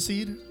quiero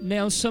decir.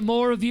 Now some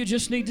more of you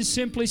just need to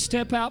simply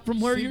step out from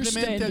where you're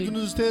Simplemente standing.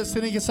 algunos de ustedes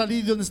tienen que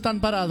salir de donde están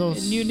parados.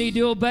 And you need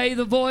to obey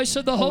the voice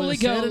of the Holy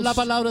Obedecer la Ghost.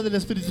 palabra del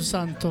Espíritu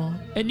Santo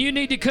And you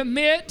need to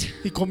commit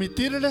y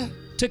cometerle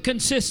to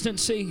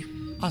consistency.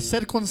 a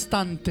ser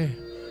constante.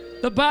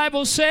 The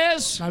Bible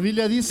says La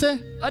Biblia dice,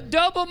 a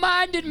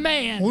double-minded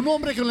man un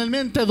hombre con la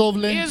mente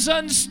doble is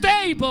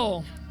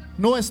unstable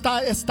no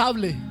está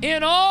estable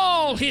in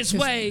all his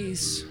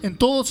ways. en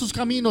todos sus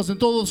caminos, en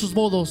todos sus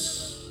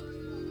modos.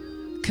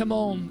 Come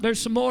on, there's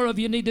some more of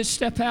you need to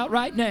step out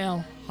right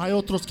now. Hay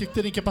otros que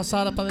tienen que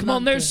pasar para Come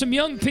on, there's adelante. some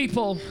young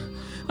people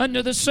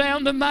under the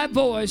sound of my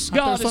voice.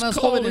 God is personas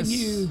calling jóvenes.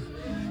 you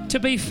to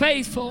be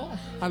faithful.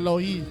 Al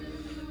oír.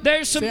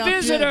 There's some Sea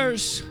fiel.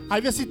 visitors. Hay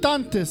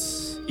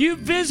visitantes. You've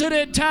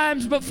visited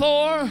times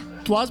before.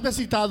 Tú has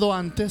visitado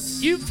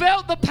antes. You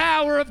felt the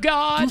power of Tú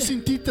God.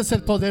 sentiste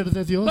el poder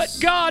de Dios. But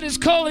God is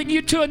calling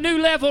you to a new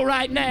level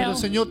right Pero now. el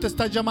Señor te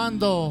está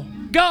llamando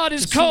God que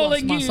is subas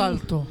calling más you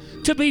alto.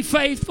 to be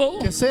faithful.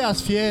 Que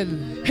seas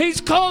fiel.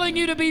 He's calling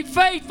you to be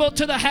faithful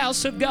to the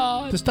house of Te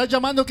God. está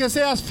llamando que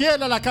seas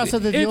fiel a la casa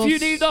de If Dios. you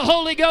need the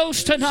Holy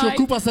Ghost Si tonight,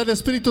 ocupas del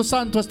Espíritu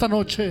Santo esta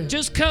noche,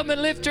 just come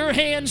and lift your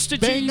hands to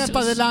vengan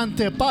para Jesus.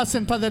 adelante,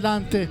 pasen para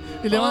adelante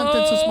y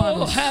levanten sus Oh,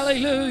 manos.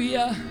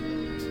 hallelujah.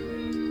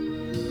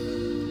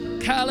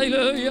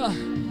 Hallelujah.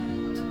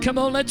 Come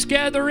on, let's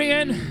gather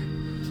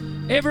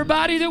in.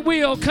 Everybody that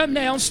will, come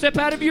now. Step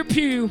out of your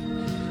pew.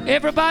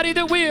 Everybody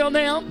that will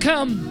now,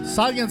 come.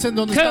 Sálganse en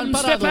donde están Come,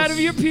 step out of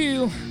your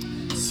parados.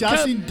 pew. Se ha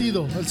come.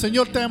 sentido el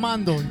Señor te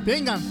llamando.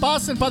 Vengan,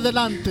 pasen para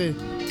adelante.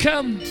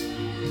 Come.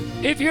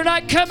 If you're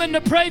not coming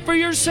to pray for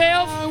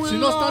yourself, Si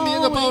no están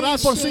viniendo para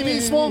orar por sí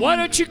mismo, why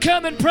don't you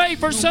come and pray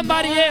for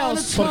somebody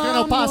else? ¿por qué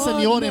no pasen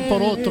y oren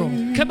por otro?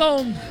 Come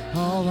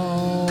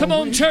on. Come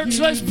on, church,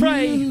 let's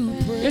pray.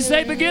 As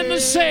they begin to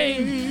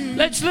sing,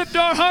 let's lift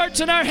our hearts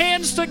and our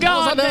hands to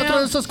Vamos a God levantar now.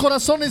 nuestros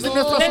corazones y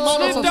nuestras Let's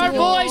manos lift al our Señor.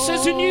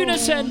 voices in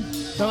unison.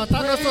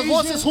 Levantar nuestras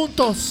voces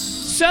juntos.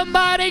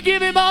 Somebody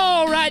give him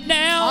all right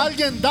now.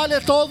 Alguien dale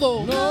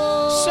todo.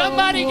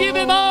 Somebody give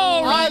him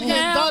all right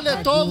Alguien now.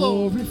 dale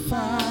todo.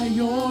 Glorify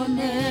your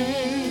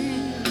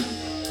name,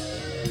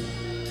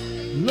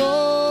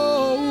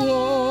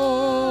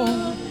 Lord.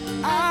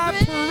 I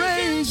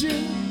praise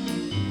you,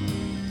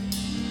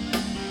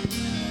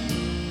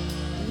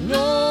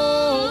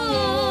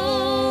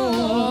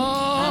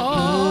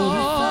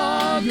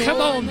 Oh,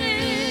 come on.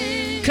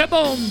 Come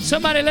on.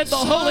 Somebody let the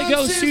Holy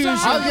Ghost use you.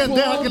 Alguien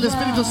deja que el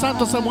Espíritu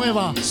Santo se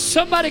mueva.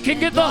 Somebody can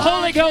get the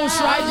Holy Ghost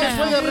right Alguien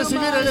now. puede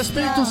recibir el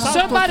Espíritu Santo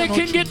Somebody esta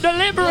can noche. get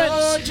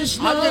deliverance.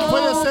 Alguien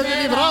puede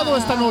ser librado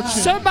esta noche.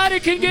 Somebody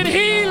can get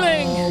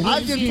healing.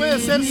 Alguien puede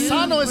ser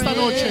sano esta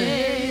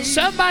noche.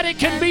 Somebody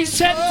can be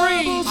set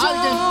free.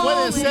 Alguien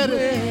puede ser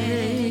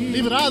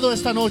librado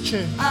esta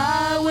noche.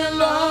 I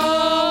will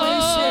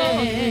always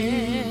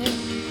say,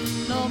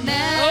 no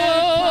matter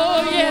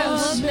Oh,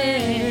 yes.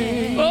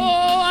 may,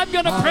 Oh, I'm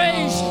going to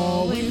praise you.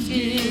 always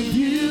give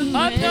you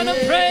I'm going to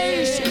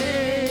praise you.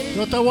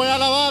 Yo te voy a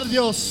alabar,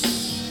 Dios.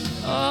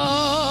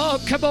 Oh,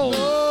 come on.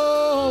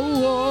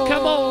 Oh,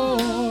 Come on.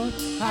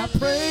 I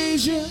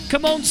praise you.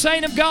 Come on,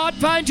 saint of God,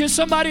 find you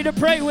somebody to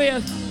pray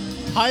with.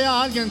 Haya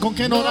alguien con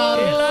quien orar.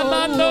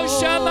 Ilamando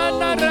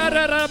shamana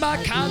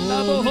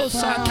raramakanda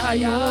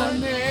bohosakaya.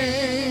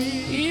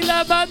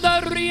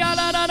 Ilamanda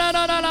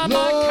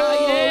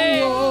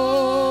rialananananamakaye.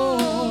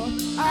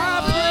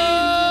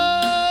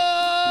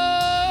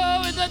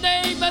 Oh, in the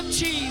name of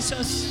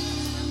Jesus,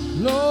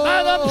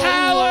 by the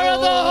power of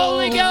the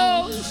Holy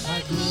Ghost.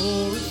 I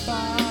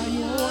glorify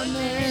your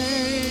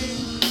name.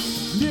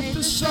 If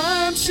the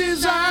sun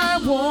says I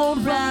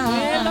won't rise,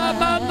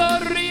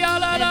 Ilamando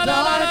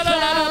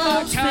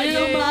clouds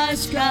fill my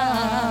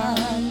sky,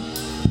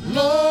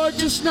 Lord,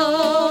 just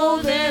know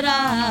that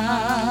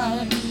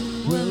I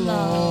will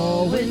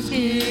always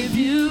give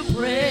you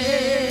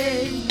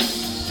praise.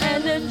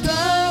 And then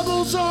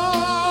troubles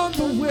on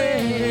the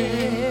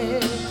way,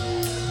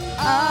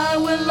 I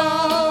will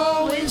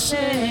always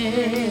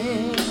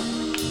say,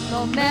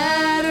 no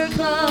matter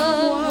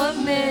come what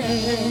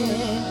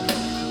may,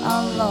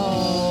 I'll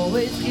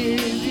always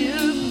give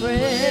you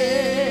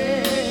praise.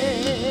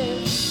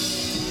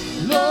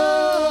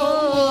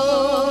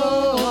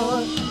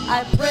 Lord,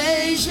 I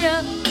praise you.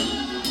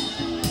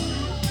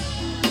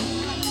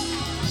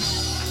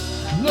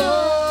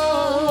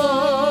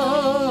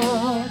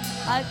 Lord,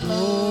 I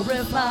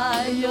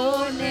glorify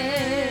your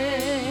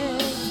name.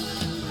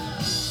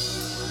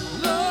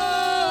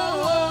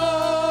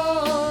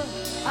 Lord,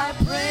 I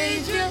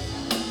praise you.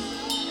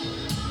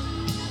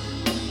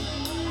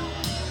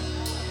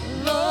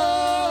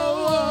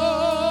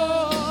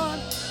 Lord,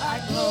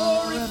 I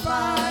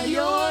glorify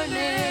your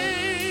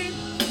name.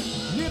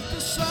 If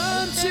the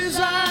sun says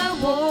I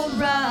won't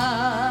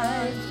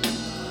rise,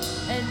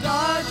 and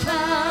dark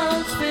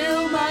clouds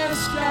fill my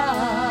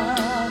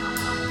sky,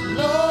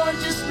 Lord,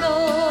 just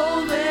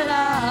know that I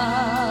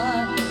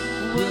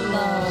will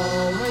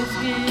always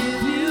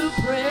give you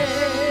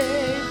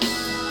praise.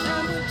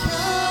 And the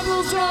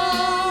troubles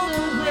on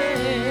the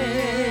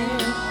way,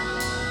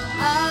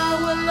 I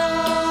will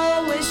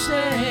always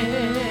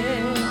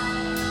say,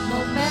 no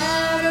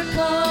matter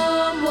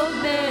come what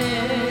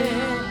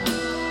may,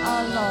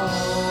 I'll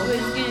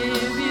always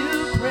give you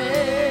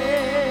praise.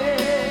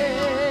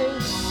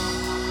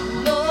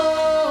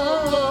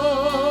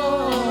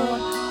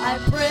 Lord, I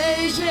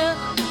praise you.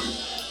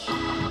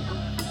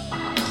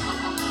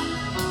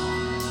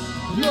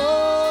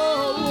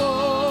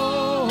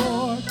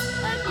 Lord,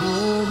 I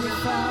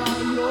glorify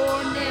your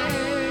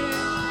name.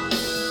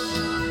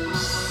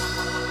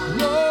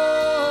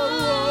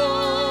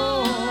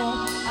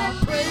 Lord, I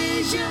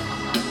praise you.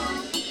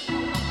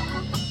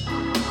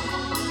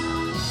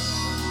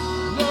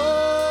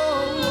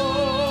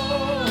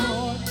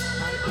 Lord,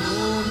 I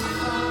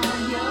glorify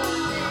your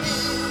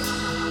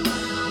name.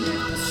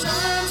 If the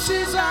sun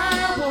says I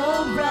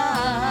won't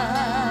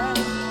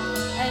rise,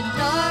 and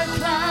dark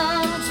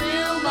clouds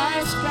fill my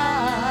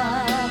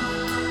sky,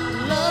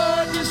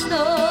 Lord, just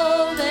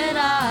know that I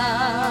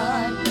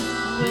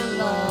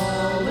will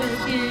always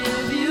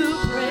give you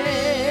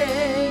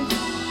praise.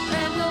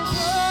 And the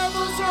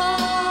troubles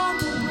on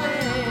the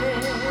way,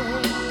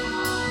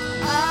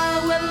 I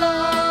will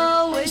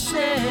always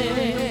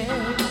say,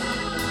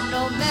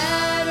 no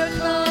matter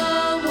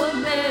come what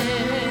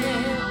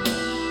may,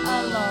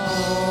 I'll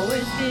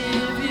always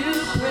give you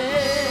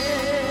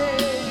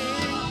praise.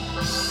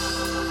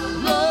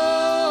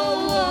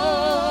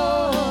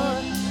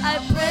 Lord, I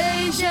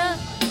praise you.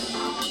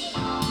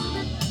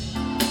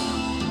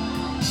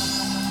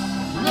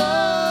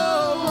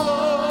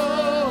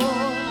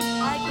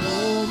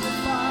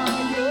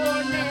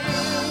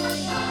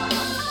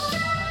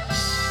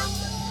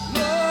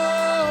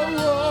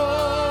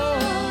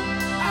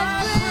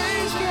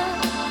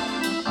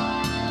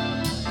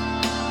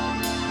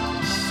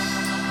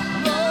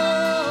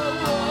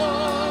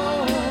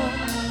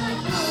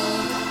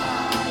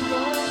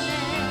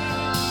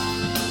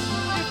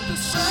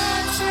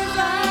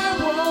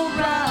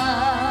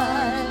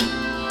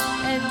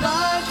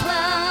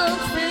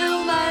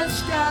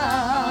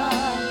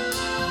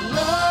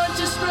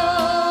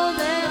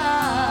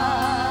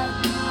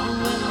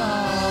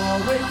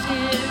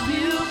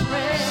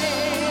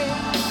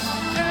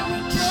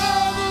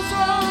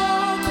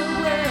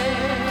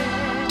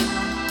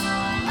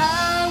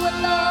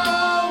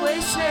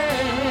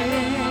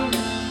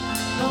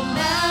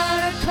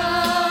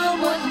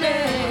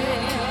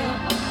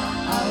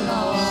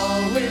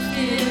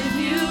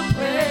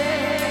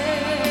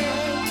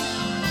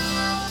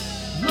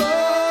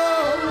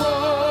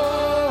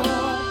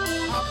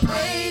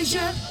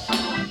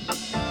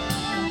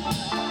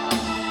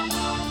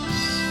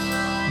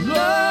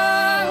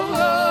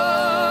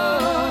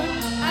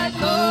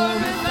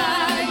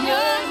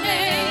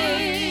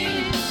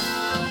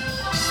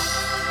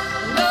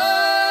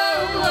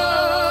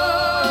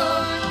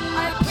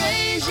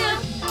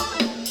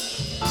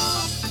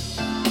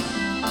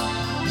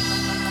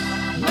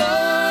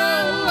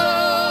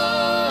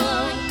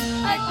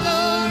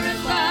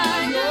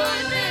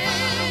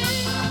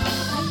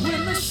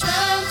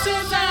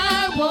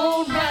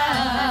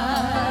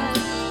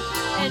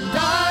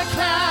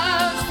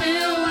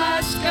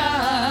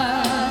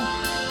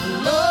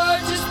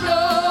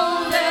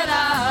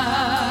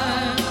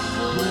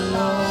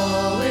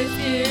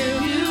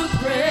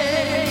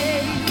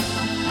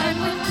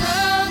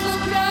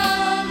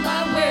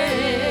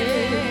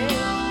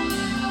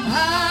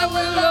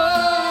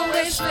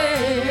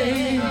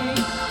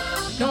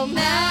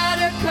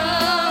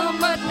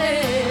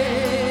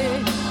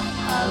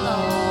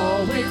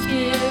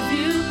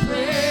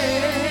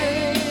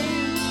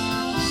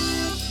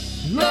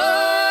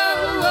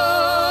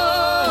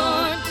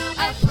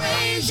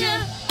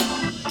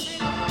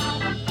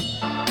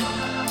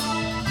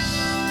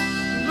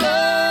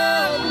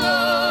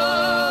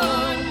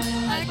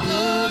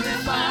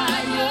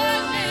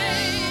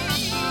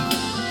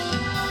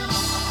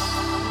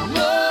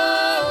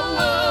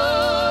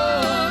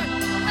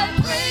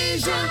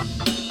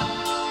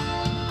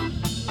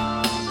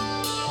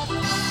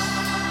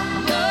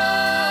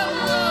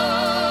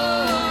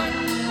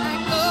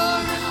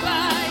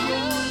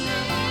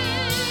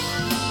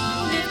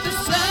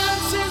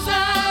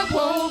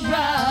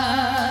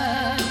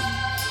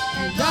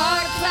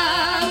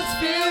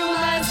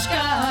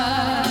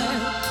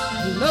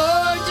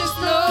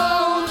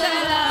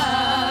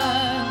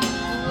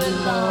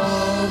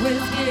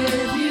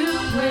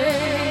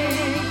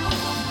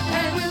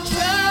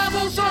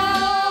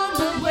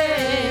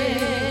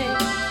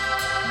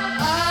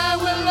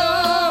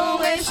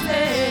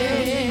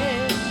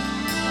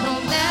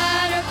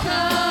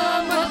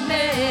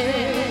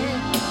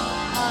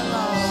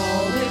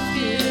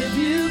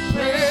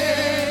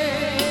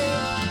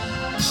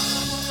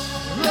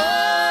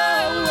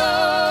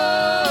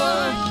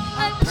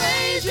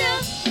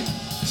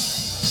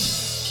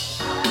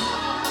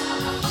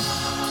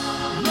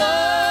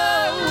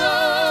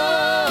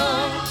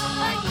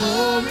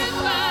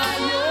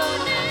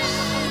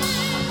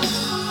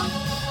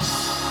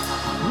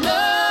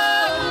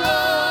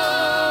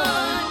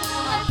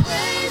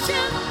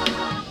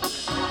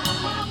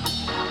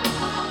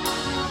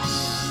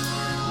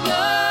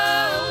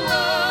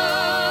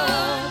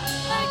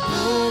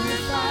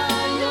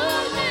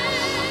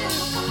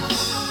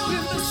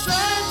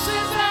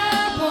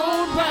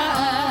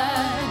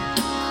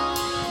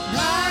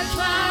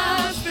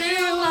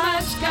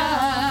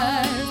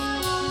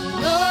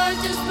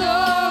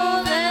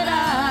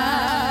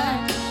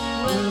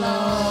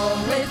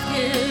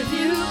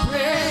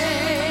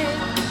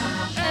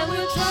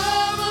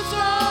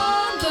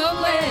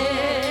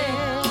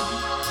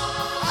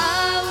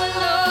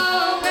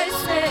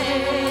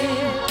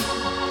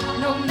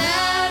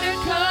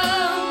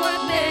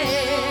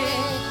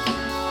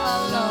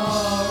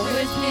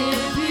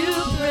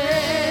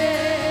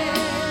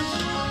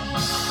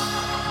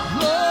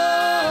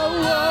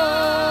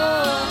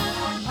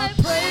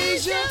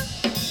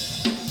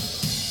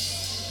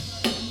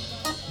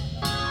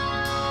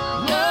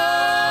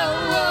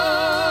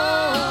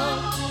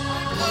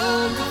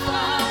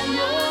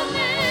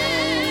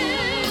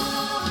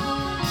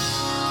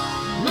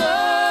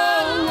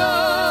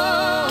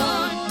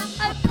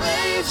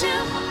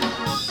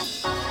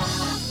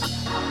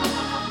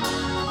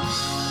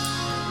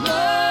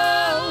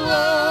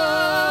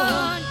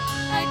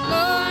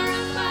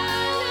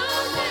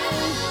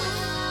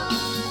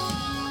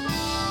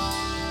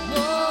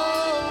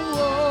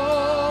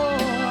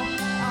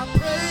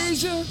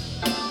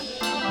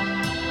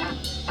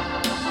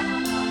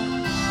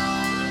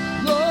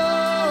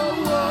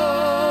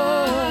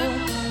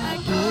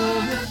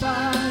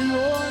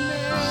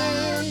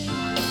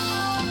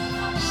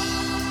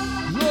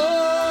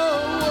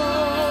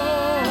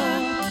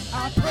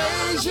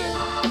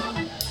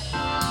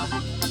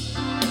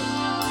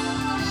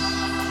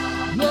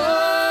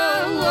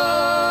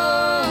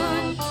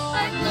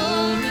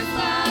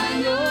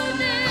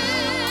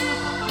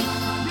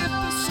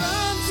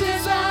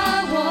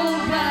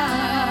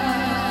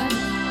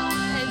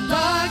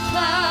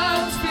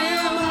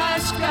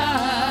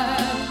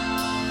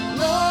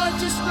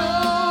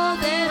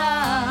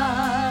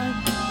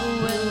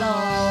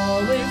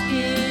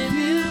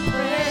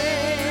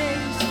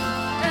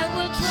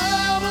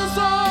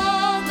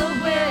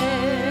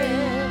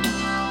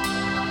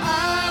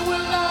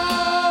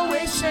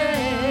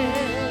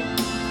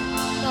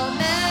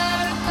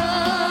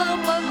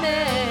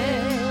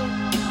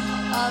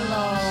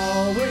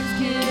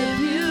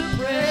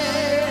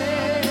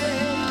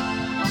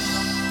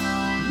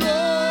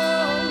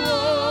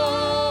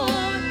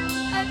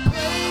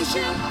 praise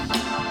you.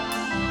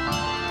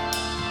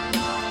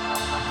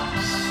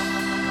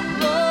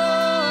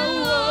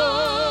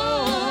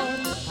 Lord,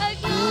 I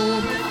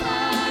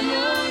glorify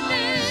your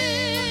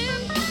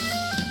name.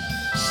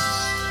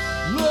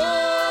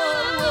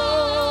 Lord,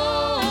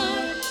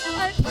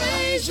 I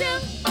praise you.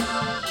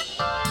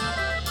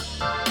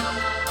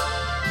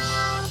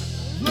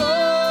 Lord,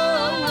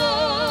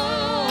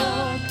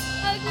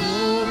 I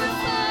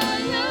glorify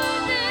your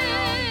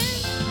name.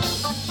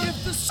 If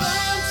the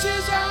sun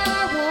says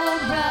I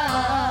won't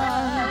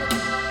rise,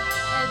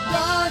 and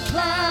dark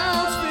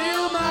clouds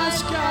fill my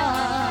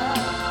sky,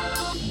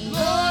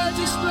 Lord,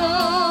 just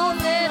know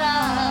that I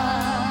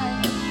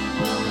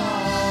will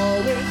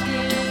always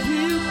give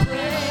you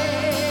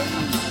praise.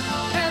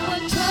 And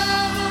when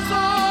trouble's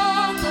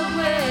on the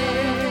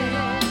way,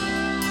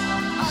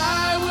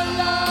 I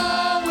will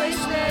always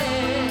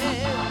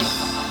stand.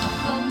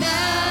 No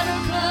matter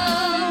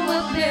come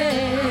what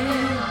may,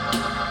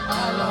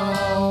 I'll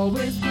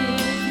always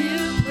give you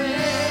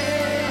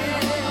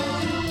praise.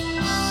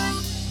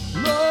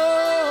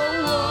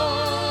 Lord,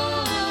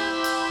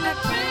 I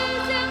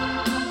praise you.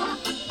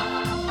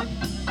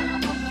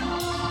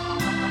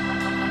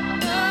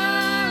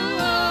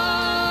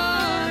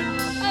 Lord,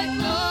 I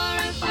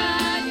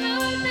glorify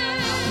your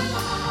name.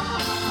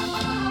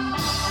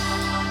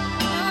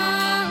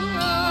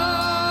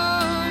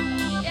 Lord,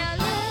 yeah,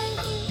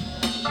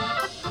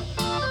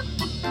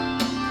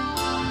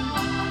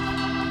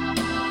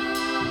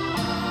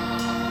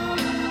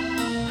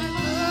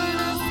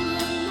 adoro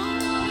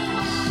su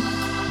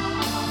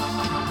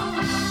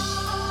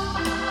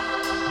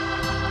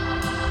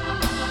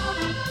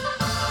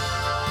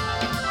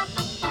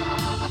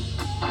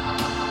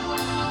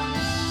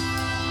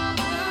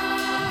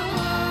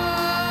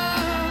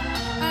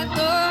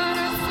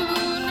Adoro su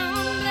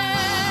nombre.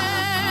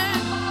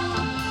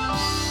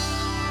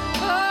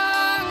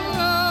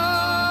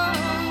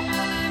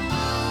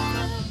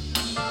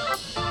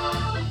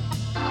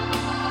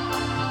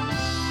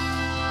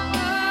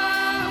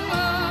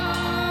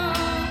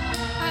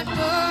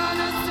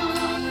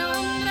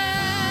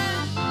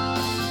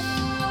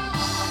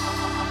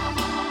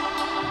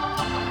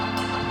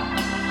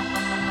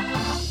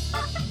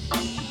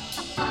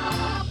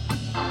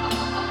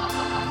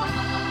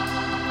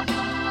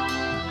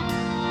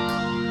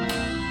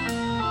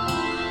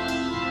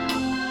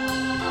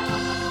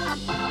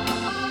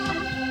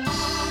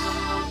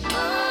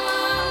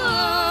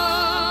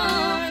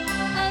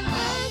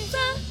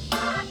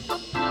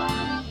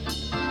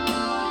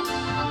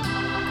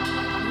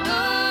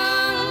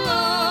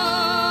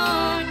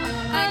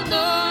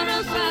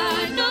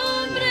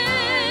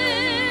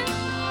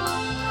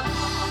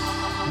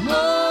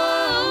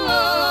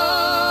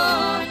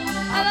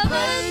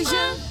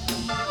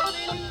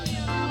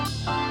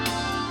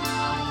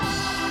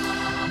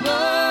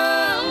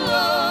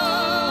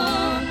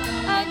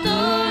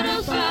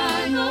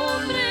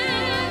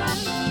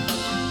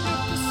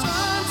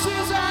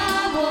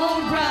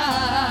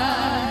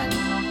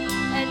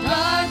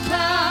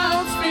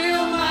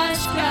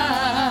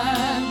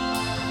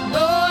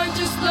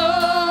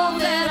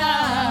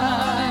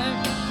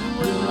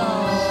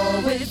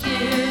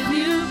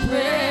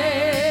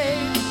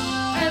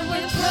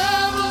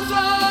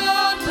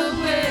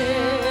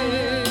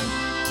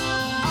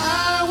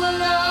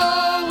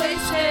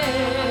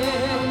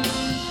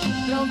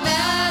 No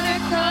matter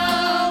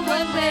come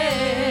what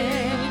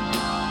may,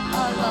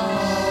 I'll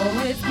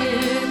always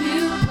give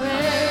you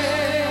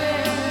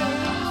praise.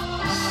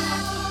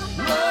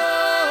 Lord,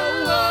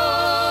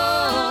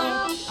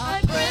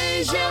 I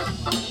praise you.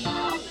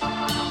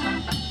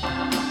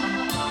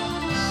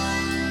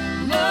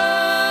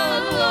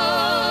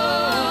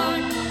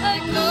 Lord, I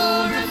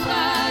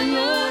glorify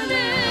your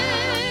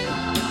name.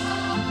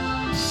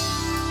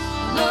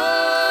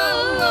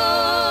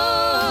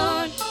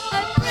 Lord, I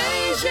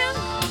praise you.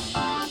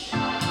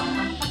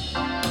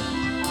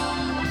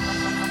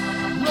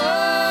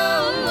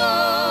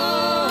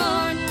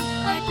 Lord,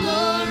 I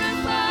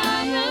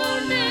glorify your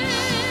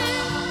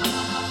name.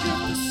 If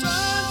the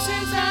sun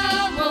says I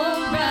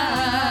won't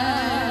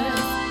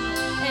rise,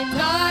 and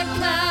dark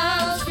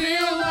clouds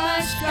fill my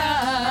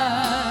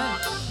sky,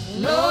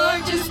 Lord,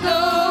 just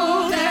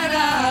know that I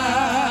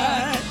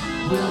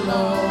will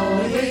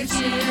always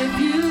give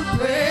you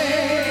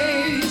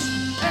praise.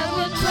 And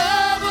when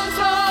trouble's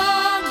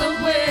on the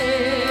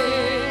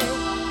way,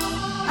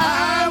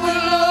 I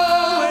will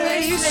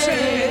always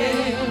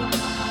say,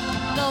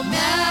 no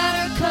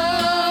matter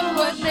come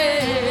what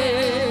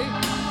may,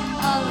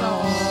 I'll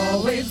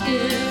always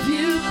give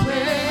you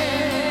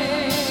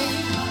praise.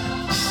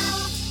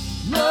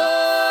 Lord,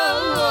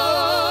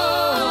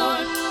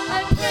 I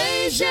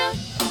praise you.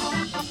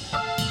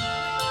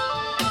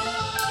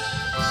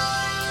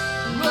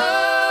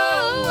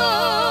 Lord,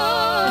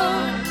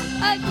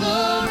 I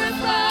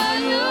glorify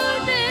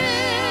your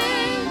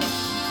name.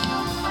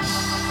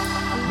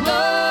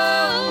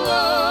 Lord,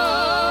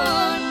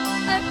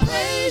 I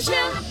praise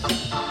you.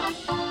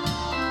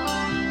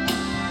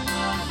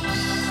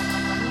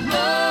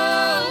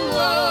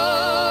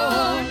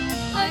 Lord,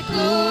 I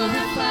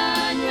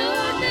glorify your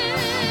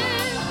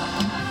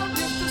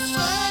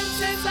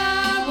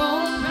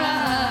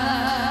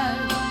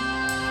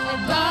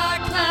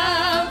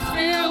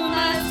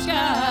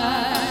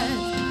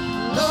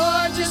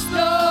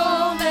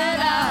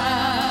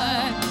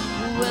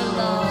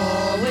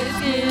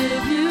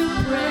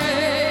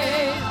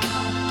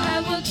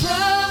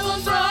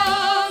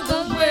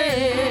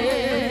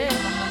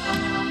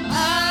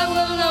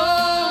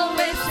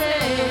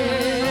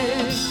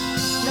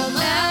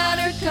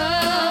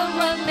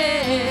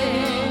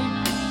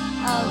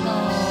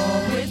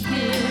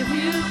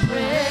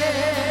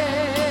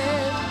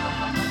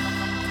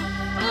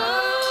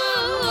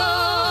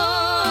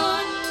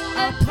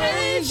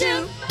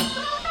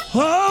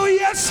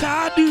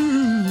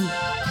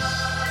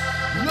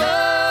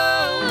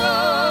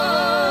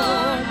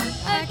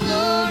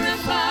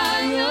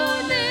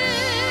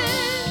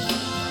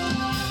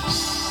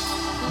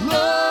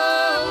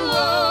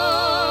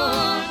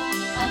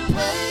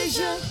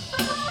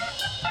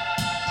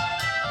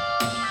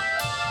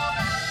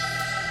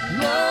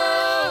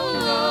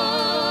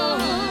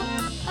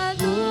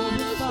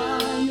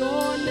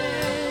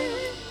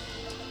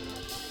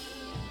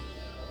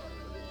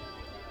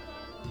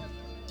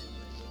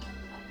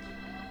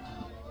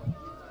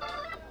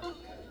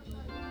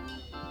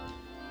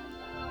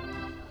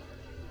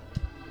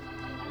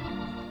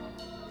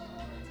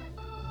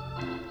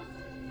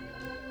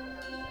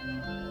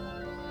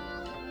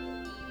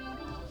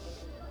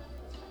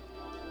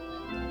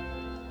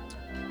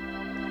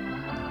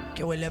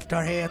Can we lift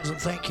our hands and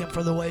thank Him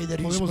for the way that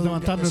He's Podemos moved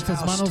levantar in this nuestras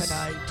house manos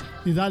tonight?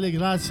 y darle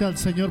gracias al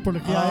Señor por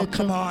lo que ha Oh, hecho.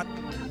 come on.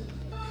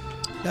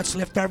 Let's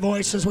lift our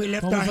voices. We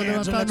lift our Vamos a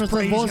hands and levantar let's nuestras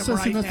praise Him voces y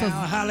right nuestras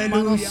now.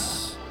 Hallelujah.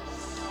 manos.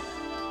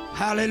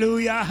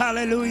 Hallelujah,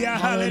 hallelujah,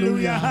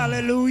 hallelujah,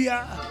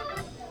 hallelujah.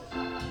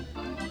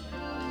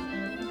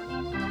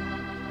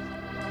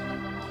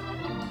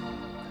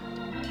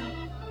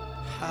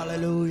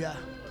 Hallelujah.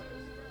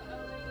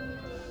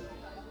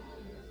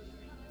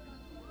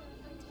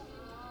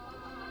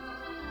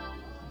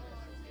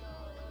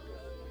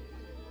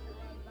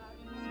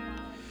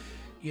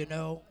 You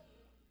know,